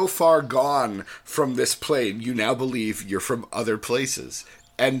so far gone from this plane. You now believe you're from other places,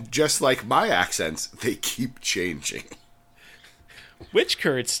 and just like my accents, they keep changing. Which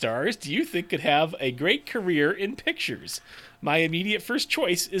current stars do you think could have a great career in pictures? My immediate first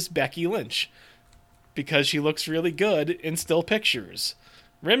choice is Becky Lynch, because she looks really good in still pictures.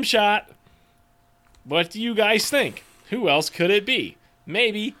 Rimshot, what do you guys think? Who else could it be?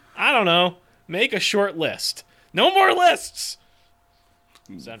 Maybe, I don't know, make a short list. No more lists!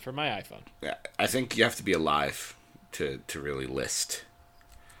 Send for my iPhone. Yeah, I think you have to be alive to really list.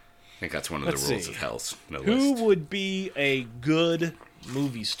 I think that's one of the rules of Hell's. Who would be a good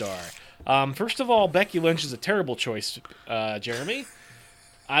movie star? First of all, Becky Lynch is a terrible choice, Jeremy.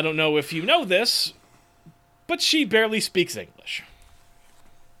 I don't know if you know this, but she barely speaks English.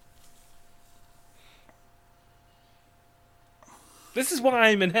 This is why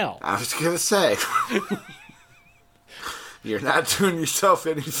I'm in hell. I was going to say, you're not doing yourself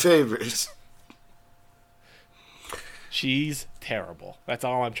any favors. She's terrible. That's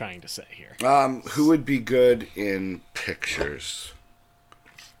all I'm trying to say here. Who would be good in pictures?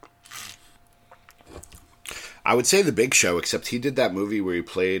 I would say The Big Show, except he did that movie where he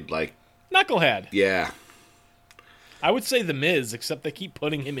played, like... Knucklehead. Yeah. I would say The Miz, except they keep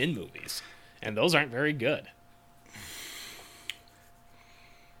putting him in movies. And those aren't very good.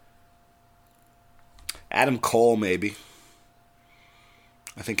 Adam Cole, maybe.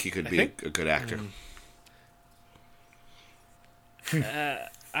 I think he could be a good actor.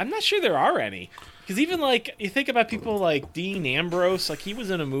 I'm not sure there are any. Because even, like, you think about people like Dean Ambrose, like, he was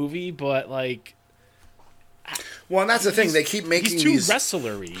in a movie, but, like... Well, and that's the thing. They keep making he's too these...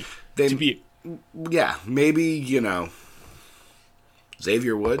 wrestlery They, to be... Yeah, maybe, you know...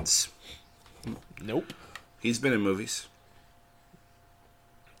 Xavier Woods. Nope. He's been in movies.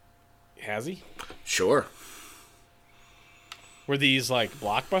 Has he? Sure. Were these, like,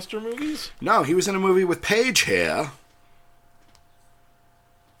 blockbuster movies? No, he was in a movie with Paige here.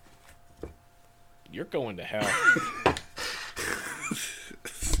 You're going to hell.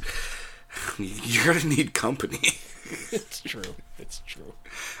 You're going to need company. It's true. It's true.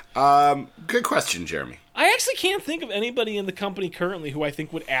 Good question, Jeremy. I actually can't think of anybody in the company currently who I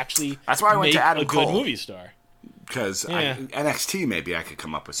think would actually That's why I went make to Adam a good Cole. movie star. Because Yeah. NXT, maybe I could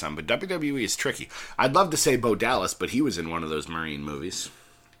come up with some, but WWE is tricky. I'd love to say Bo Dallas, but he was in one of those Marine movies.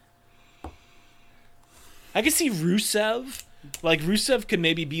 I could see Rusev. Like, Rusev could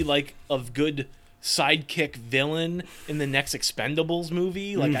maybe be, like, a good sidekick villain in the next Expendables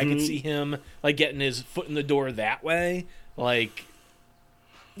movie. Like, I could see him, like, getting his foot in the door that way. Like,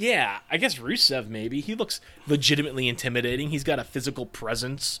 yeah, I guess Rusev maybe. He looks legitimately intimidating. He's got a physical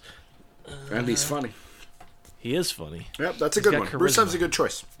presence. And he's funny. He is funny. Yep, that's a He's good got one. charisma. Rusev's a good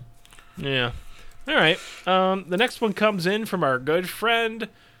choice. Yeah. All right. The next one comes in from our good friend,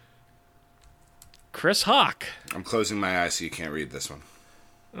 Chris Hawk. I'm closing my eyes so you can't read this one.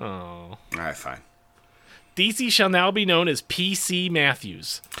 Oh. All right, fine. DC shall now be known as PC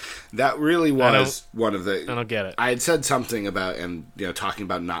Matthews. That really was one of the... I don't get it. I had said something about, and talking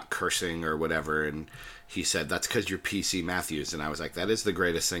about not cursing or whatever, and he said, that's because you're PC Matthews. And I was like, that is the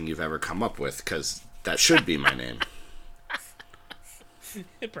greatest thing you've ever come up with, because that should be my name.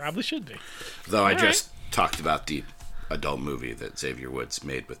 It probably should be. Though I All just talked about the adult movie that Xavier Woods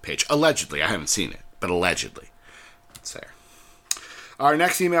made with Paige. Allegedly. I haven't seen it, but allegedly. It's there. Our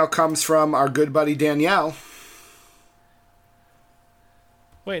next email comes from our good buddy Danielle.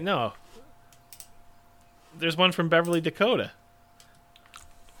 Wait, no. There's one from Beverly, Dakota.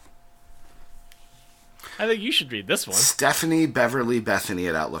 I think you should read this one. Stephanie Beverly Bethany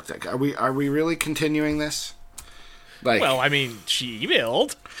at Outlook. Are we really continuing this? Like, Well, I mean, she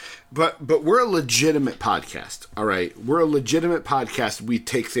emailed. But we're a legitimate podcast, all right? We're a legitimate podcast. We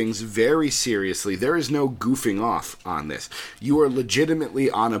take things very seriously. There is no goofing off on this. You are legitimately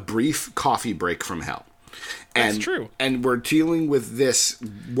on a brief coffee break from hell. That's true. And we're dealing with this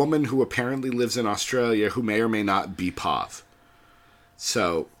woman who apparently lives in Australia who may or may not be Pav.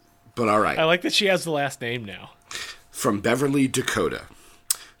 So, but all right. I like that she has the last name now. From Beverly, Dakota.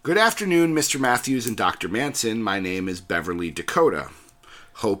 Good afternoon, Mr. Matthews and Dr. Manson. My name is Beverly Dakota.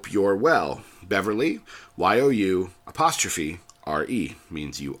 Hope you're well. Beverly, Y-O-U''RE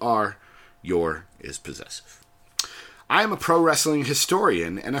means you are. Your is possessive. I am a pro wrestling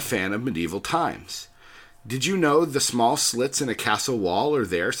historian and a fan of medieval times. Did you know the small slits in a castle wall are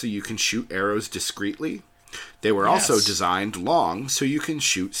there so you can shoot arrows discreetly? They were also designed long so you can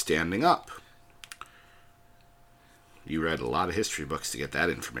shoot standing up. You read a lot of history books to get that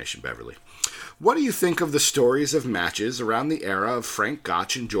information, Beverly. What do you think of the stories of matches around the era of Frank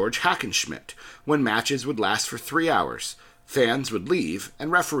Gotch and George Hackenschmidt, when matches would last for 3 hours, fans would leave,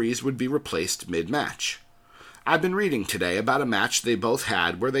 and referees would be replaced mid-match? I've been reading today about a match they both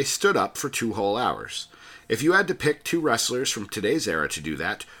had where they stood up for 2 whole hours. If you had to pick 2 wrestlers from today's era to do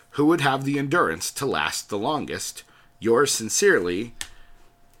that, who would have the endurance to last the longest? Yours sincerely,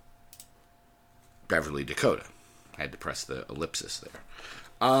 Beverly, Dakota. I had to press the ellipsis there.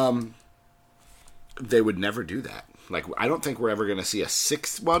 They would never do that. Like, I don't think we're ever going to see a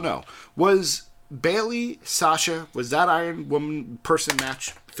 6th... Well, no. Was Bayley, Sasha, was that Iron Woman person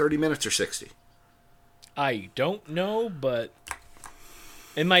match 30 minutes or 60? I don't know, but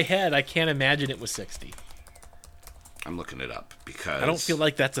in my head, I can't imagine it was 60. I'm looking it up because... I don't feel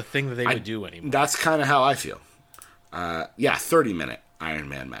like that's a thing that they would do anymore. That's kind of how I feel. 30-minute Iron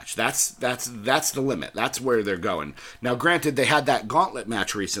Man match. That's the limit. That's where they're going. Now, granted, they had that gauntlet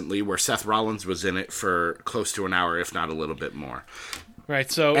match recently where Seth Rollins was in it for close to an hour, if not a little bit more.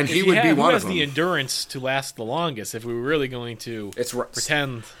 Right, so and if he would be who one has of them. the endurance to last the longest, if we were really going to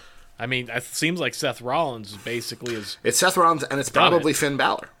pretend... I mean, it seems like Seth Rollins basically is... It's Seth Rollins, and it's probably Finn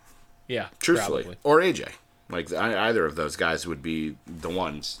Balor. Yeah, Truthfully. probably. Or AJ. Like, either of those guys would be the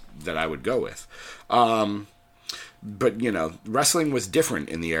ones that I would go with. But, wrestling was different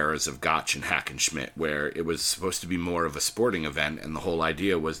in the eras of Gotch and Hackenschmidt, where it was supposed to be more of a sporting event, and the whole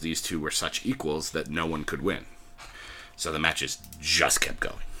idea was these two were such equals that no one could win. So the matches just kept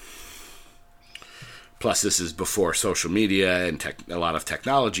going. Plus, this is before social media and a lot of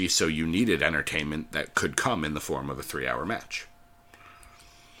technology, so you needed entertainment that could come in the form of a 3-hour match.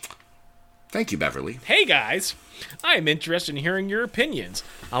 Thank you, Beverly. Hey guys, I am interested in hearing your opinions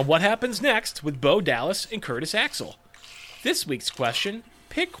on what happens next with Bo Dallas and Curtis Axel. This week's question,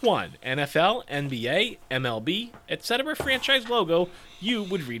 pick one NFL, NBA, MLB, etc. franchise logo you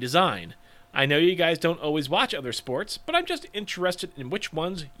would redesign. I know you guys don't always watch other sports, but I'm just interested in which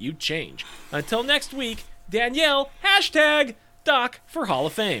ones you'd change. Until next week, Danielle, #Doc for Hall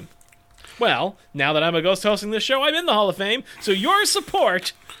of Fame. Well, now that I'm a ghost hosting this show, I'm in the Hall of Fame, so your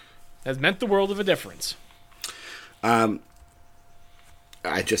support has meant the world of a difference. I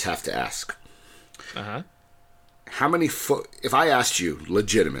just have to ask. Uh-huh. How many if I asked you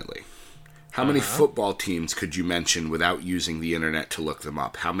legitimately, how many football teams could you mention without using the internet to look them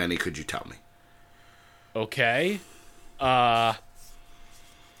up? How many could you tell me? Okay. Howard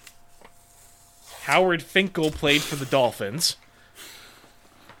Finkel played for the Dolphins.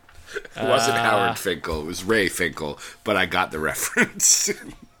 It wasn't Howard Finkel. It was Ray Finkel, but I got the reference.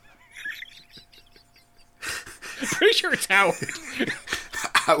 Pretty sure it's Howard.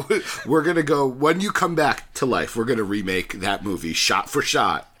 We're going to go, when you come back to life, we're going to remake that movie shot for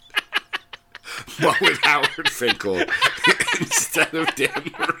shot. But with Howard Finkel instead of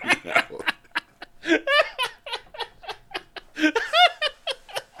Dan Marino.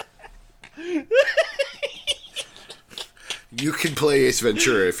 You can play Ace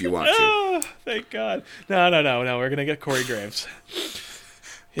Ventura if you want to. Oh, thank God. No. We're going to get Corey Graves.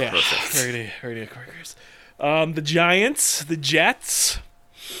 Yeah, Perfect. We're going to get Corey Graves. The Giants, the Jets,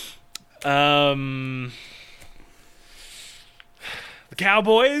 the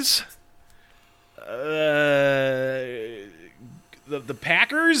Cowboys, the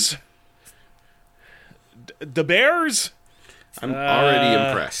Packers, the Bears. I'm already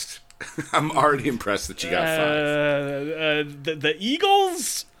impressed. I'm already impressed that you got 5. The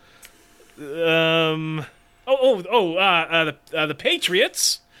Eagles. The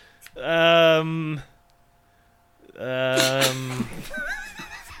Patriots. The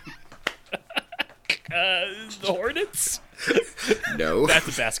Hornets. No. That's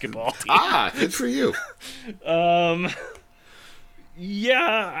a basketball team. Good for you.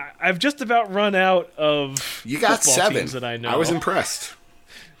 Yeah, I've just about run out of You got football 7. teams that I know. I was impressed.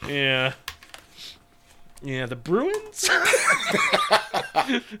 Yeah, the Bruins,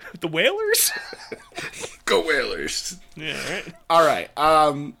 the Whalers. Go Whalers. Yeah, right. All right.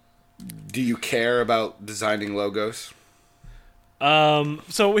 Do you care about designing logos?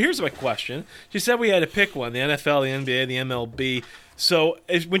 So here's my question. She said we had to pick one: the NFL, the NBA, the MLB. So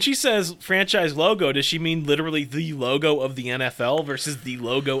when she says franchise logo, does she mean literally the logo of the NFL versus the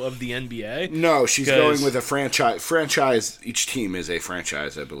logo of the NBA? No, she's going with a franchise. Franchise. Each team is a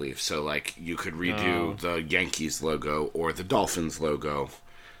franchise, I believe. So, like, you could redo the Yankees logo or the Dolphins logo,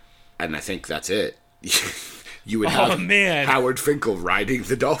 and I think that's it. You would have Howard Finkel riding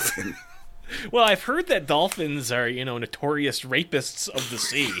the dolphin. Well, I've heard that dolphins are, notorious rapists of the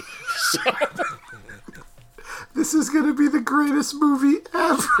sea. So. This is going to be the greatest movie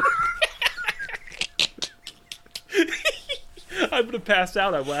ever. I'm going to pass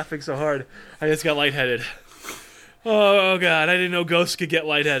out. I'm laughing so hard. I just got lightheaded. Oh, God. I didn't know ghosts could get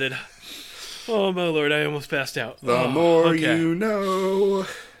lightheaded. Oh, my Lord. I almost passed out. The more you know.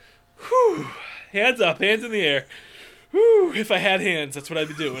 Whew. Hands up. Hands in the air. Whew. If I had hands, that's what I'd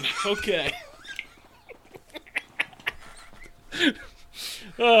be doing. Okay.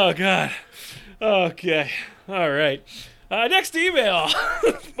 Oh, God. Okay. All right. Next email.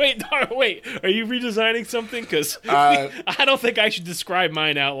 Wait. Are you redesigning something? Because I don't think I should describe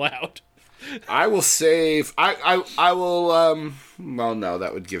mine out loud. I will save. I will. Well, no,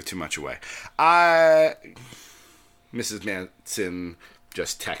 that would give too much away. Mrs. Manson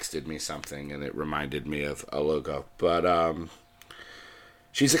just texted me something, and it reminded me of a logo. But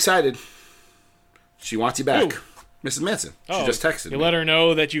she's excited. She wants you back. Ooh. Mrs. Manson. She just texted me. You let her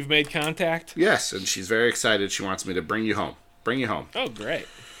know that you've made contact? Yes, and she's very excited. She wants me to bring you home. Bring you home. Oh, great.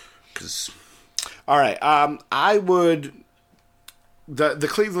 All right. I would... The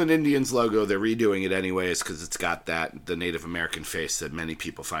Cleveland Indians logo, they're redoing it anyways because it's got the Native American face that many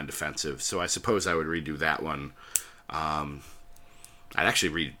people find offensive. So I suppose I would redo that one. I'd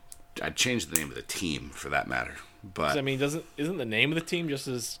change the name of the team for that matter. But I mean, isn't the name of the team just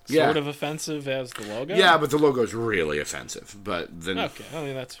as sort of offensive as the logo? Yeah, but the logo's really offensive. But then okay, I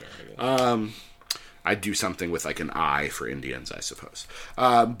mean that's fair. I'd do something with like an I for Indians, I suppose.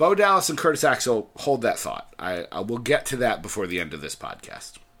 Bo Dallas and Curtis Axel, hold that thought. I will get to that before the end of this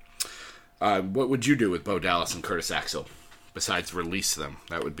podcast. What would you do with Bo Dallas and Curtis Axel besides release them?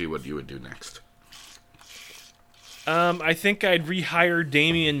 That would be what you would do next. I think I'd rehire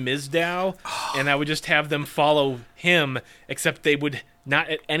Damien Mizdow, and I would just have them follow him, except they would not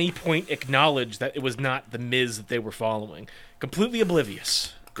at any point acknowledge that it was not the Miz that they were following. Completely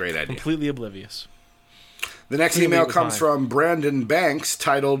oblivious. Great idea. Completely oblivious. The next email comes from Brandon Banks,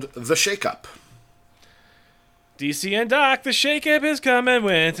 titled The Shakeup. DC and Doc, the shakeup is coming.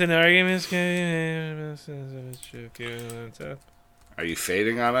 Went an argument. Are you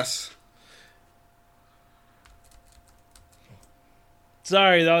fading on us?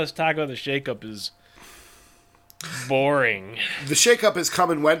 Sorry, all this talk about the shakeup is boring. The shakeup has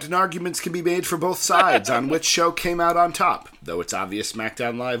come and went, and arguments can be made for both sides on which show came out on top, though it's obvious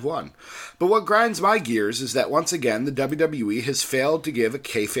SmackDown Live won. But what grinds my gears is that once again the WWE has failed to give a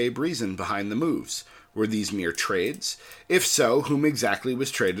kayfabe reason behind the moves. Were these mere trades? If so, whom exactly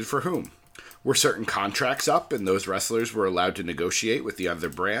was traded for whom? Were certain contracts up and those wrestlers were allowed to negotiate with the other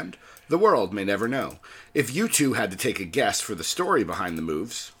brand? The world may never know. If you two had to take a guess for the story behind the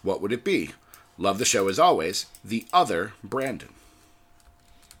moves, what would it be? Love the show as always, the other Brandon.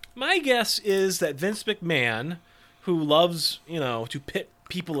 My guess is that Vince McMahon, who loves, to pit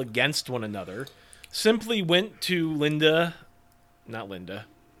people against one another, simply went to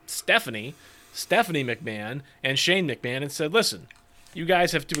Stephanie McMahon and Shane McMahon and said, listen, you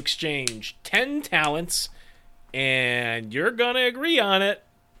guys have to exchange 10 talents and you're going to agree on it.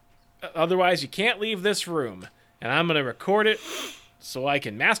 Otherwise, you can't leave this room. And I'm going to record it so I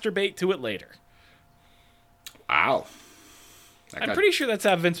can masturbate to it later. Wow. I'm pretty sure that's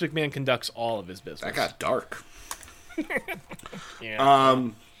how Vince McMahon conducts all of his business. That got dark. Yeah.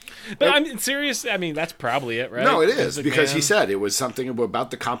 But I'm serious. I mean, that's probably it, right? No, it is, because he said it was something about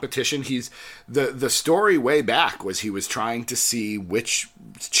the competition. The story way back was he was trying to see which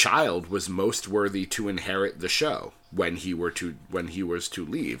child was most worthy to inherit the show when he was to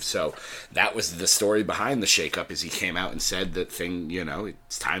leave. So that was the story behind the shakeup. Is he came out and said that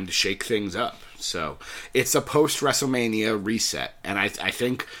it's time to shake things up. So it's a post WrestleMania reset, and I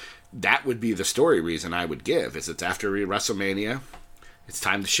think that would be the story reason I would give. Is it's after WrestleMania. It's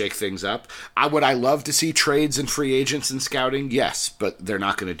time to shake things up. Would I love to see trades and free agents and scouting? Yes, but they're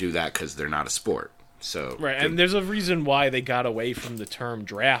not going to do that because they're not a sport. So right, and there's a reason why they got away from the term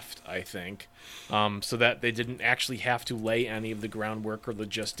draft, I think, so that they didn't actually have to lay any of the groundwork or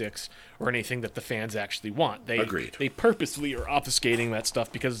logistics or anything that the fans actually want. Agreed. They purposely are obfuscating that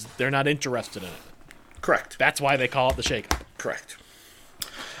stuff because they're not interested in it. Correct. That's why they call it the shakeup. Correct.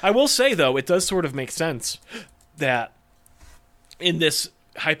 I will say, though, it does sort of make sense that in this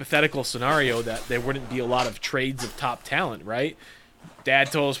hypothetical scenario that there wouldn't be a lot of trades of top talent, right?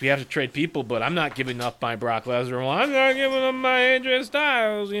 Dad told us we have to trade people, but I'm not giving up my Brock Lesnar. Well, I'm not giving up my AJ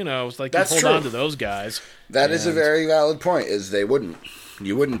Styles. It's like That's you hold true. on to those guys. That is a very valid point. Is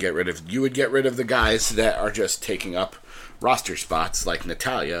you would get rid of the guys that are just taking up roster spots like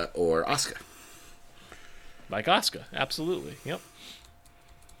Natalya or Asuka. Like Asuka, absolutely. Yep.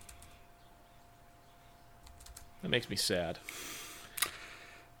 That makes me sad.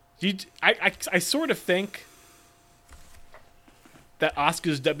 I sort of think that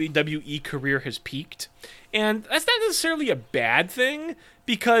Asuka's WWE career has peaked. And that's not necessarily a bad thing,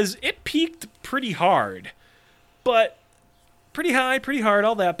 because it peaked pretty hard. But pretty high, pretty hard,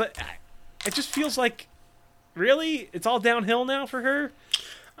 all that. But it just feels like, really? It's all downhill now for her?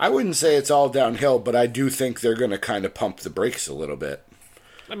 I wouldn't say it's all downhill, but I do think they're going to kind of pump the brakes a little bit.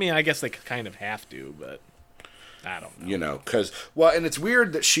 I mean, I guess they kind of have to, but I don't know. And it's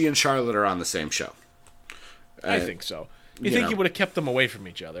weird that she and Charlotte are on the same show. I think so. You think you would have kept them away from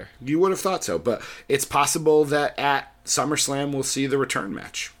each other? You would have thought so, but it's possible that at SummerSlam we'll see the return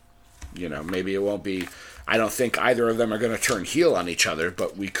match. Maybe it won't be. I don't think either of them are going to turn heel on each other,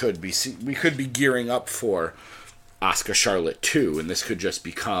 but we could be gearing up for Asuka Charlotte 2, and this could just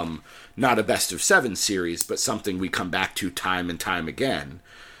become not a best of 7 series, but something we come back to time and time again.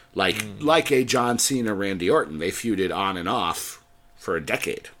 Like a John Cena, Randy Orton. They feuded on and off for a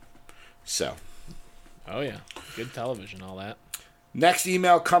decade. So. Oh, yeah. Good television, all that. Next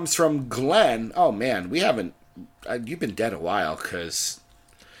email comes from Glenn. Oh, man, we haven't... you've been dead a while, because...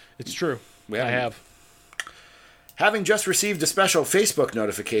 It's true. I have. Having just received a special Facebook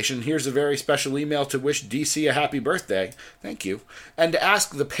notification, here's a very special email to wish DC a happy birthday. Thank you. And to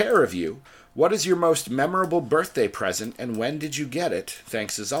ask the pair of you, what is your most memorable birthday present, and when did you get it?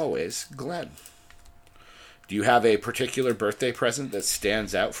 Thanks as always, Glenn. Do you have a particular birthday present that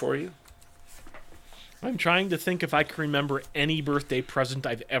stands out for you? I'm trying to think if I can remember any birthday present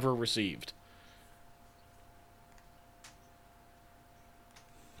I've ever received.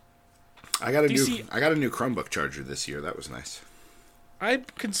 I got a new Chromebook charger this year. That was nice. I'm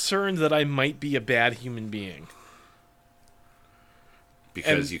concerned that I might be a bad human being.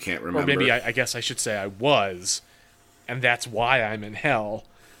 Because you can't remember. Or maybe I guess I should say I was, and that's why I'm in hell.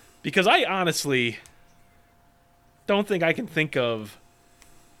 Because I honestly don't think I can think of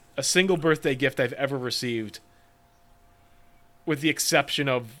a single birthday gift I've ever received, with the exception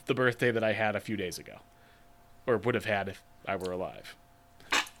of the birthday that I had a few days ago, or would have had if I were alive.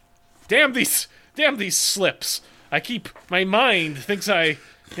 Damn these slips! My mind thinks this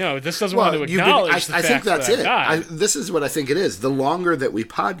doesn't want to acknowledge the fact think that's that it. I died. This is what I think it is. The longer that we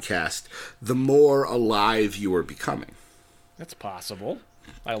podcast, the more alive you are becoming. That's possible.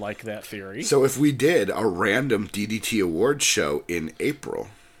 I like that theory. So if we did a random DDT Awards show in April...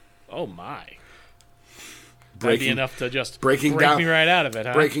 Oh my. That'd be enough to just break me right out of it,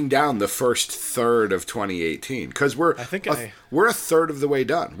 huh? Breaking down the first third of 2018. Because we're a third of the way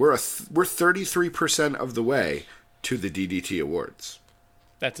done. We're 33% of the way to the DDT Awards.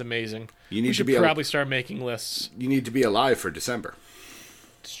 That's amazing. We should probably start making lists. You need to be alive for December.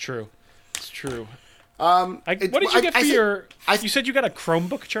 It's true. What did you get for your... you said you got a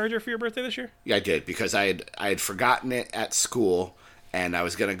Chromebook charger for your birthday this year? Yeah, I did, because I had forgotten it at school, and I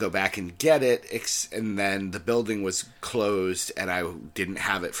was going to go back and get it, and then the building was closed, and I didn't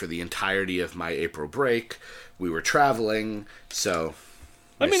have it for the entirety of my April break. We were traveling, so...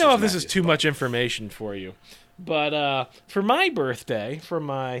 Let me know if this is too much information for you. But for my birthday, for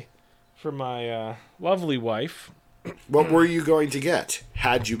my lovely wife... What were you going to get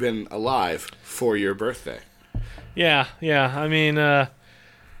had you been alive for your birthday? Yeah. I mean, I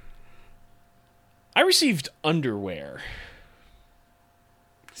received underwear.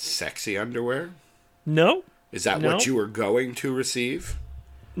 Sexy underwear? No. Is that what you were going to receive?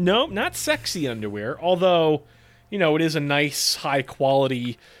 No, not sexy underwear. Although, it is a nice,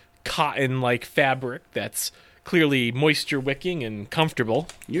 high-quality cotton-like fabric that's clearly moisture-wicking and comfortable.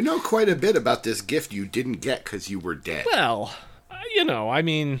 You know quite a bit about this gift you didn't get because you were dead. Well, I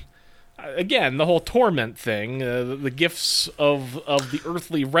mean, again, the whole torment thing, the gifts of the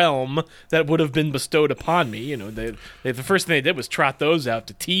earthly realm that would have been bestowed upon me, the first thing they did was trot those out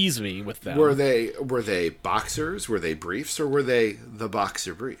to tease me with them. Were they boxers? Were they briefs? Or were they the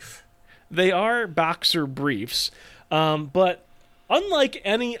boxer brief? They are boxer briefs, but... unlike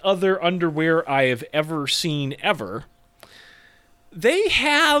any other underwear I have ever seen ever, they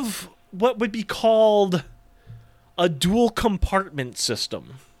have what would be called a dual compartment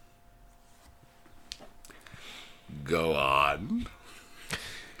system. Go on.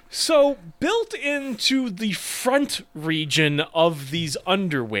 So, built into the front region of these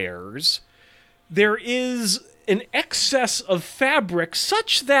underwears, there is an excess of fabric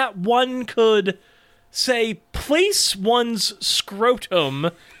such that one could... say, place one's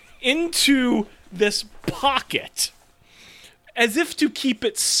scrotum into this pocket as if to keep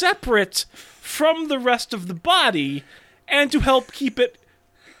it separate from the rest of the body and to help keep it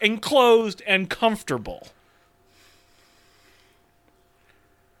enclosed and comfortable.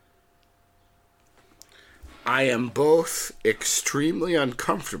 I am both extremely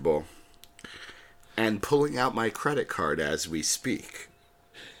uncomfortable and pulling out my credit card as we speak.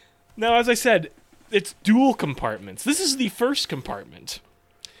 Now, as I said, it's dual compartments. This is the first compartment.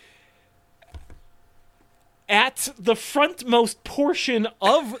 At the frontmost portion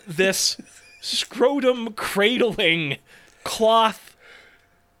of this scrotum cradling cloth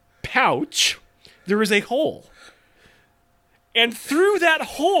pouch, there is a hole. And through that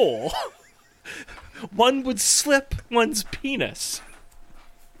hole, one would slip one's penis.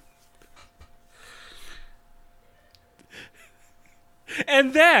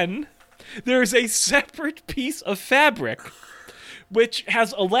 And then there's a separate piece of fabric which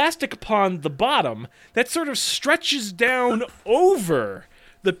has elastic upon the bottom that sort of stretches down over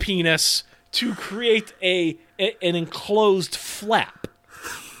the penis to create an enclosed flap.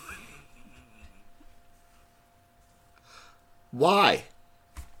 Why?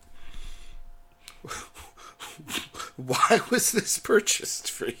 Why was this purchased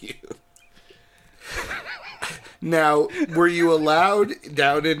for you? Now, were you allowed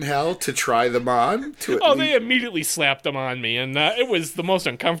down in hell to try them on? They immediately slapped them on me, and it was the most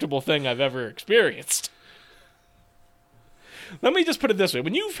uncomfortable thing I've ever experienced. Let me just put it this way.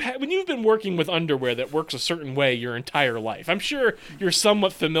 When you've been working with underwear that works a certain way your entire life, I'm sure you're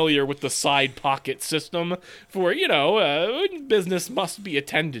somewhat familiar with the side pocket system for, business must be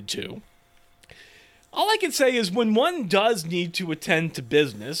attended to. All I can say is when one does need to attend to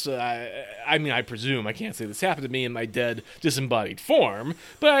business, I presume, I can't say this happened to me in my dead, disembodied form,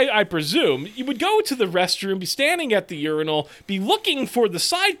 but I presume you would go to the restroom, be standing at the urinal, be looking for the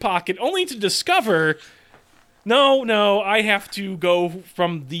side pocket, only to discover, no, I have to go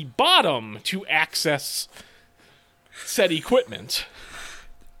from the bottom to access said equipment.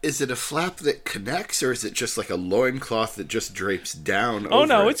 Is it a flap that connects, or is it just like a loincloth that just drapes down Oh over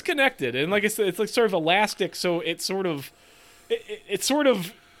no, it? it's connected, and like I said, it's like sort of elastic, so it sort of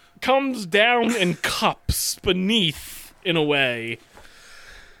comes down and cups beneath in a way.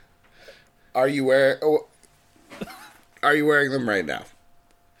 Are you wearing them right now?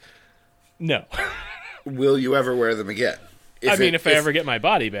 No. Will you ever wear them again? If I ever get my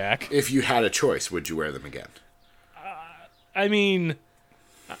body back. If you had a choice, would you wear them again? I mean,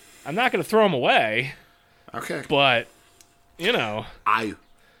 I'm not going to throw them away, Okay. but, you know. I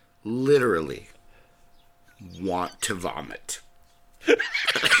literally want to vomit.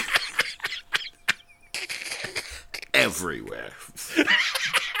 Everywhere.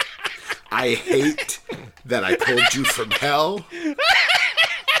 I hate that I pulled you from hell.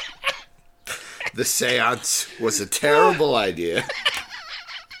 The seance was a terrible idea.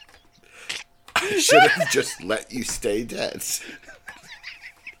 I should have just let you stay dead.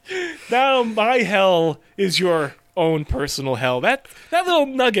 Now my hell is your own personal hell. That little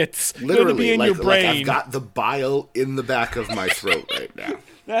nugget's going to Literally, be in like, your brain. like I've got the bile in the back of my throat right now.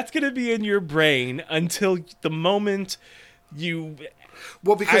 That's going to be in your brain until the moment you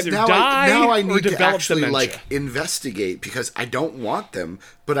Well, because either now die I or need to develop actually dementia. like investigate, because I don't want them,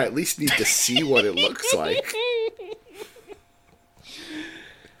 but I at least need to see what it looks like.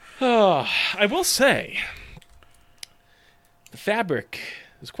 I will say, the fabric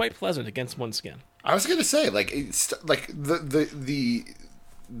is quite pleasant against one's skin. I was gonna say, like, it's like the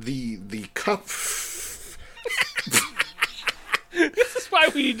cup. This is why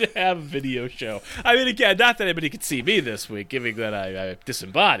we need to have a video show. I mean, again, not that anybody could see me this week, given that I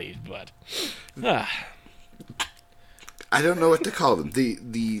disembodied, but I don't know what to call them.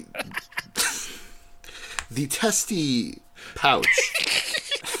 The testy pouch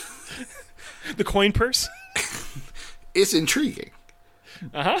the coin purse. is intriguing,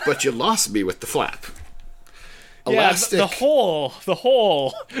 but you lost me with the flap. Yeah, Elastic. the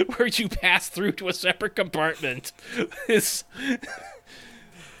hole where you pass through to a separate compartment is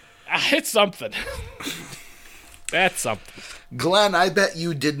it's something. That's something. Glenn, I bet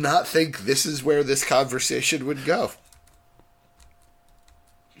you did not think this is where this conversation would go.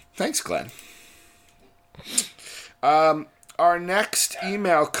 Thanks, Glenn. Our next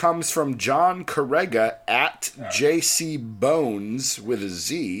email comes from John Correga at JCBones with a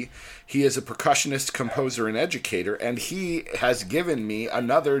Z. He is a percussionist, composer, and educator, and he has given me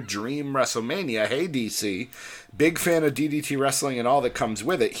another Dream WrestleMania. Hey, DC. Big fan of DDT Wrestling and all that comes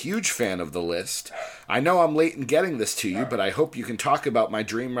with it. Huge fan of the list. I know I'm late in getting this to you, but I hope you can talk about my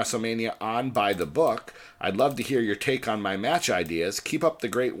Dream WrestleMania on By the Book. I'd love to hear your take on my match ideas. Keep up the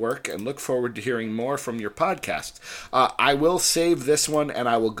great work and look forward to hearing more from your podcast. I will save this one, and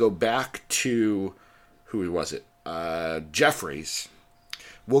I will go back to... Who was it? Jeffries.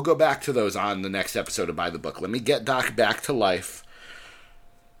 We'll go back to those on the next episode of By the Book. Let me get Doc back to life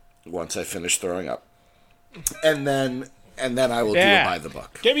once I finish throwing up. And then I will do a By the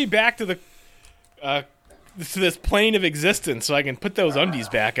Book. Get me back to the to this plane of existence so I can put those undies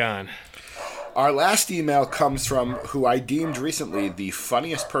back on. Our last email comes from who I deemed recently the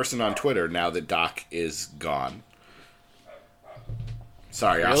funniest person on Twitter now that Doc is gone.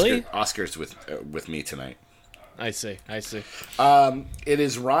 Sorry, Really? Oscar's with me tonight. I see. It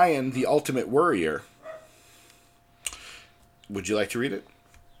is Ryan, the Ultimate Worrier. Would you like to read it?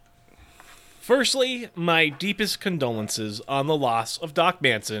 Firstly, my deepest condolences on the loss of Doc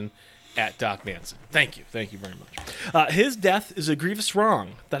Manson at Doc Manson. Thank you very much. His death is a grievous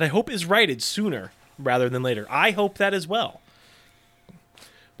wrong that I hope is righted sooner rather than later. I hope that as well.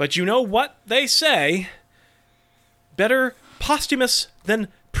 But you know what they say? Better posthumous than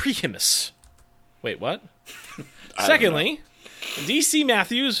prehumus. Wait, what? Secondly, DC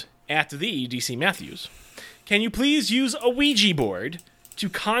Matthews at the DC Matthews. Can you please use a Ouija board to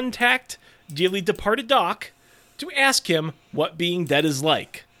contact dearly departed Doc to ask him what being dead is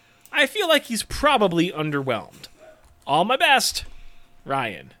like? I feel like he's probably underwhelmed. All my best,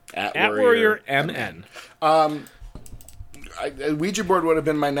 Ryan. At Warrior MN. A Ouija board would have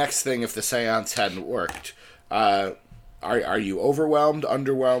been my next thing if the seance hadn't worked. Are you overwhelmed,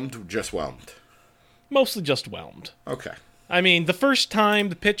 underwhelmed, just whelmed? Mostly just whelmed. Okay. I mean, the first time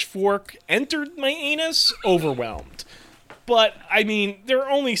the pitchfork entered my anus, overwhelmed. But, I mean, there are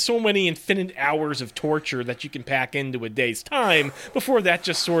only so many infinite hours of torture that you can pack into a day's time before that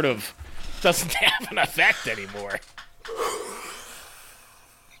just sort of doesn't have an effect anymore.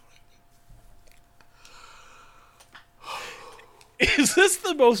 Is this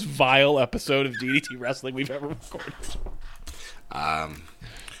the most vile episode of DDT Wrestling we've ever recorded?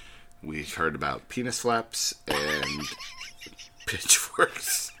 We've heard about penis flaps and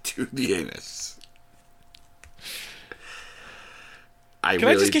pitchforks. to the anus. Can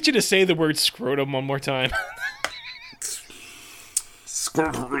I just get you to say the word scrotum one more time?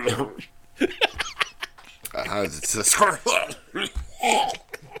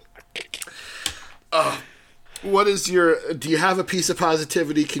 What is your... Do you have a piece of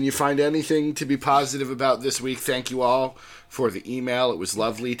positivity? Can you find anything to be positive about this week? Thank you all for the email. It was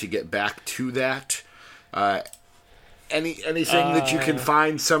lovely to get back to that. Anything that you can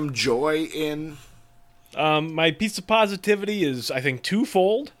find some joy in? My piece of positivity is, I think,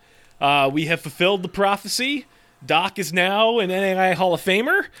 twofold. We have fulfilled the prophecy. Doc is now an NAI Hall of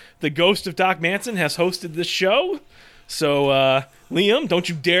Famer. The ghost of Doc Manson has hosted this show. So, Liam, don't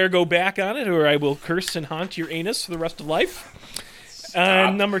you dare go back on it, or I will curse and haunt your anus for the rest of life.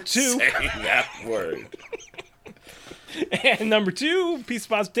 Number two... saying that word. And number two, piece of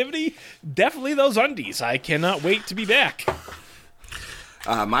positivity, definitely those undies. I cannot wait to be back.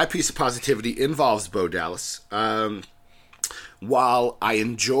 My piece of positivity involves Bo Dallas. While I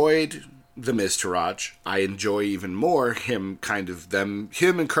enjoyed the Miztourage, I enjoy even more him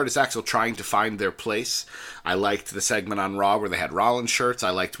and Curtis Axel trying to find their place. I liked the segment on Raw where they had Rollins shirts. I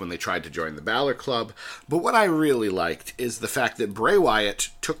liked when they tried to join the Balor Club. But what I really liked is the fact that Bray Wyatt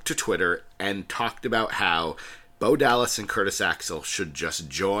took to Twitter and talked about how Bo Dallas and Curtis Axel should just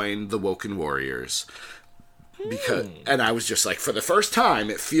join the Woken Warriors. And I was just like, for the first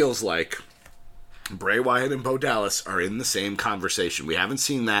time, it feels like Bray Wyatt and Bo Dallas are in the same conversation. We haven't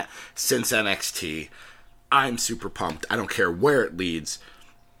seen that since NXT. I'm super pumped. I don't care where it leads.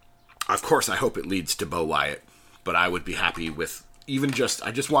 Of course, I hope it leads to Bo Wyatt, but I would be happy with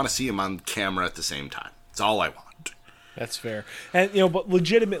I just want to see him on camera at the same time. That's all I want. That's fair. And, but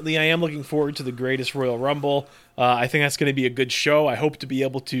legitimately, I am looking forward to the Greatest Royal Rumble. I think that's going to be a good show. I hope to be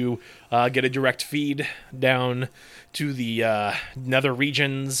able to get a direct feed down to the nether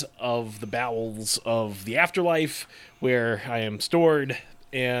regions of the bowels of the afterlife where I am stored.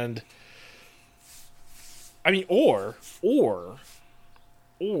 And, I mean, or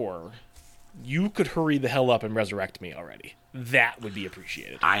you could hurry the hell up and resurrect me already. That would be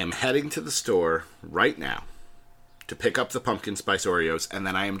appreciated. I am heading to the store right now to pick up the pumpkin spice Oreos, and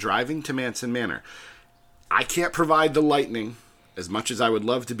then I am driving to Manson Manor. I can't provide the lightning, as much as I would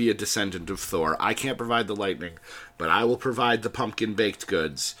love to be a descendant of Thor. I can't provide the lightning, but I will provide the pumpkin baked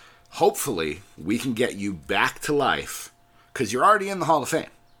goods. Hopefully, we can get you back to life, because you're already in the Hall of Fame.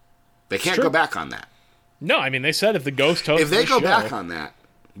 They can't go back on that. No, I mean, they said if the ghost hosts If they go show, back on that,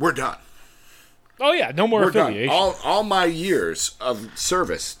 we're done. Oh, yeah, no more We're affiliation. done. All my years of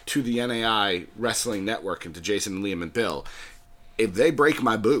service to the NAI Wrestling Network and to Jason and Liam and Bill, if they break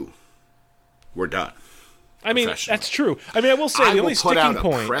my boo, we're done. I mean, that's true. I mean, I will say the only sticking point... I will put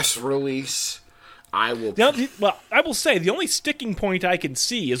out a press release. I will say the only sticking point I can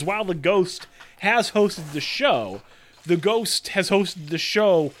see is while the Ghost has hosted the show, the Ghost has hosted the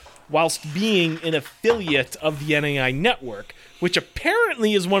show whilst being an affiliate of the NAI Network, which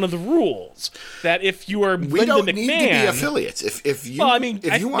apparently is one of the rules. That if you are we Linda don't McMahon, need to be affiliates. If you want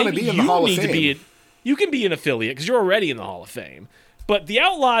to be in the Hall of Fame, you can be an affiliate because you're already in the Hall of Fame. But the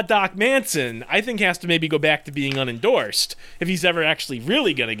outlaw Doc Manson, I think, has to maybe go back to being unendorsed if he's ever actually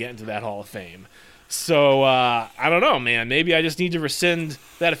really going to get into that Hall of Fame. So, I don't know, man. Maybe I just need to rescind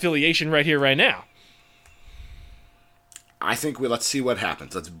that affiliation right here, right now. I think let's see what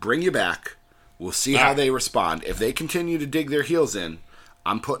happens. Let's bring you back. We'll see how they respond. If they continue to dig their heels in,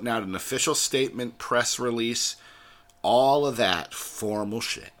 I'm putting out an official statement, press release, all of that formal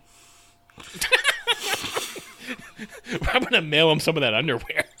shit. I'm going to mail him some of that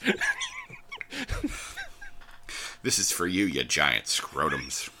underwear. This is for you, you giant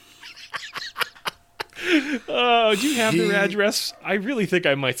scrotums. Do you have their address? I really think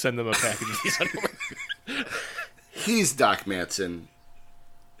I might send them a package of these underwear. He's Doc Manson,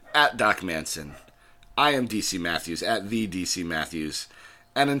 at Doc Manson. I am DC Matthews, at the DC Matthews.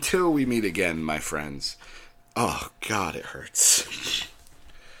 And until we meet again, my friends, oh, God, it hurts.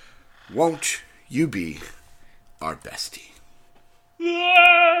 Won't you be our bestie?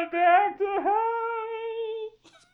 Back to hell!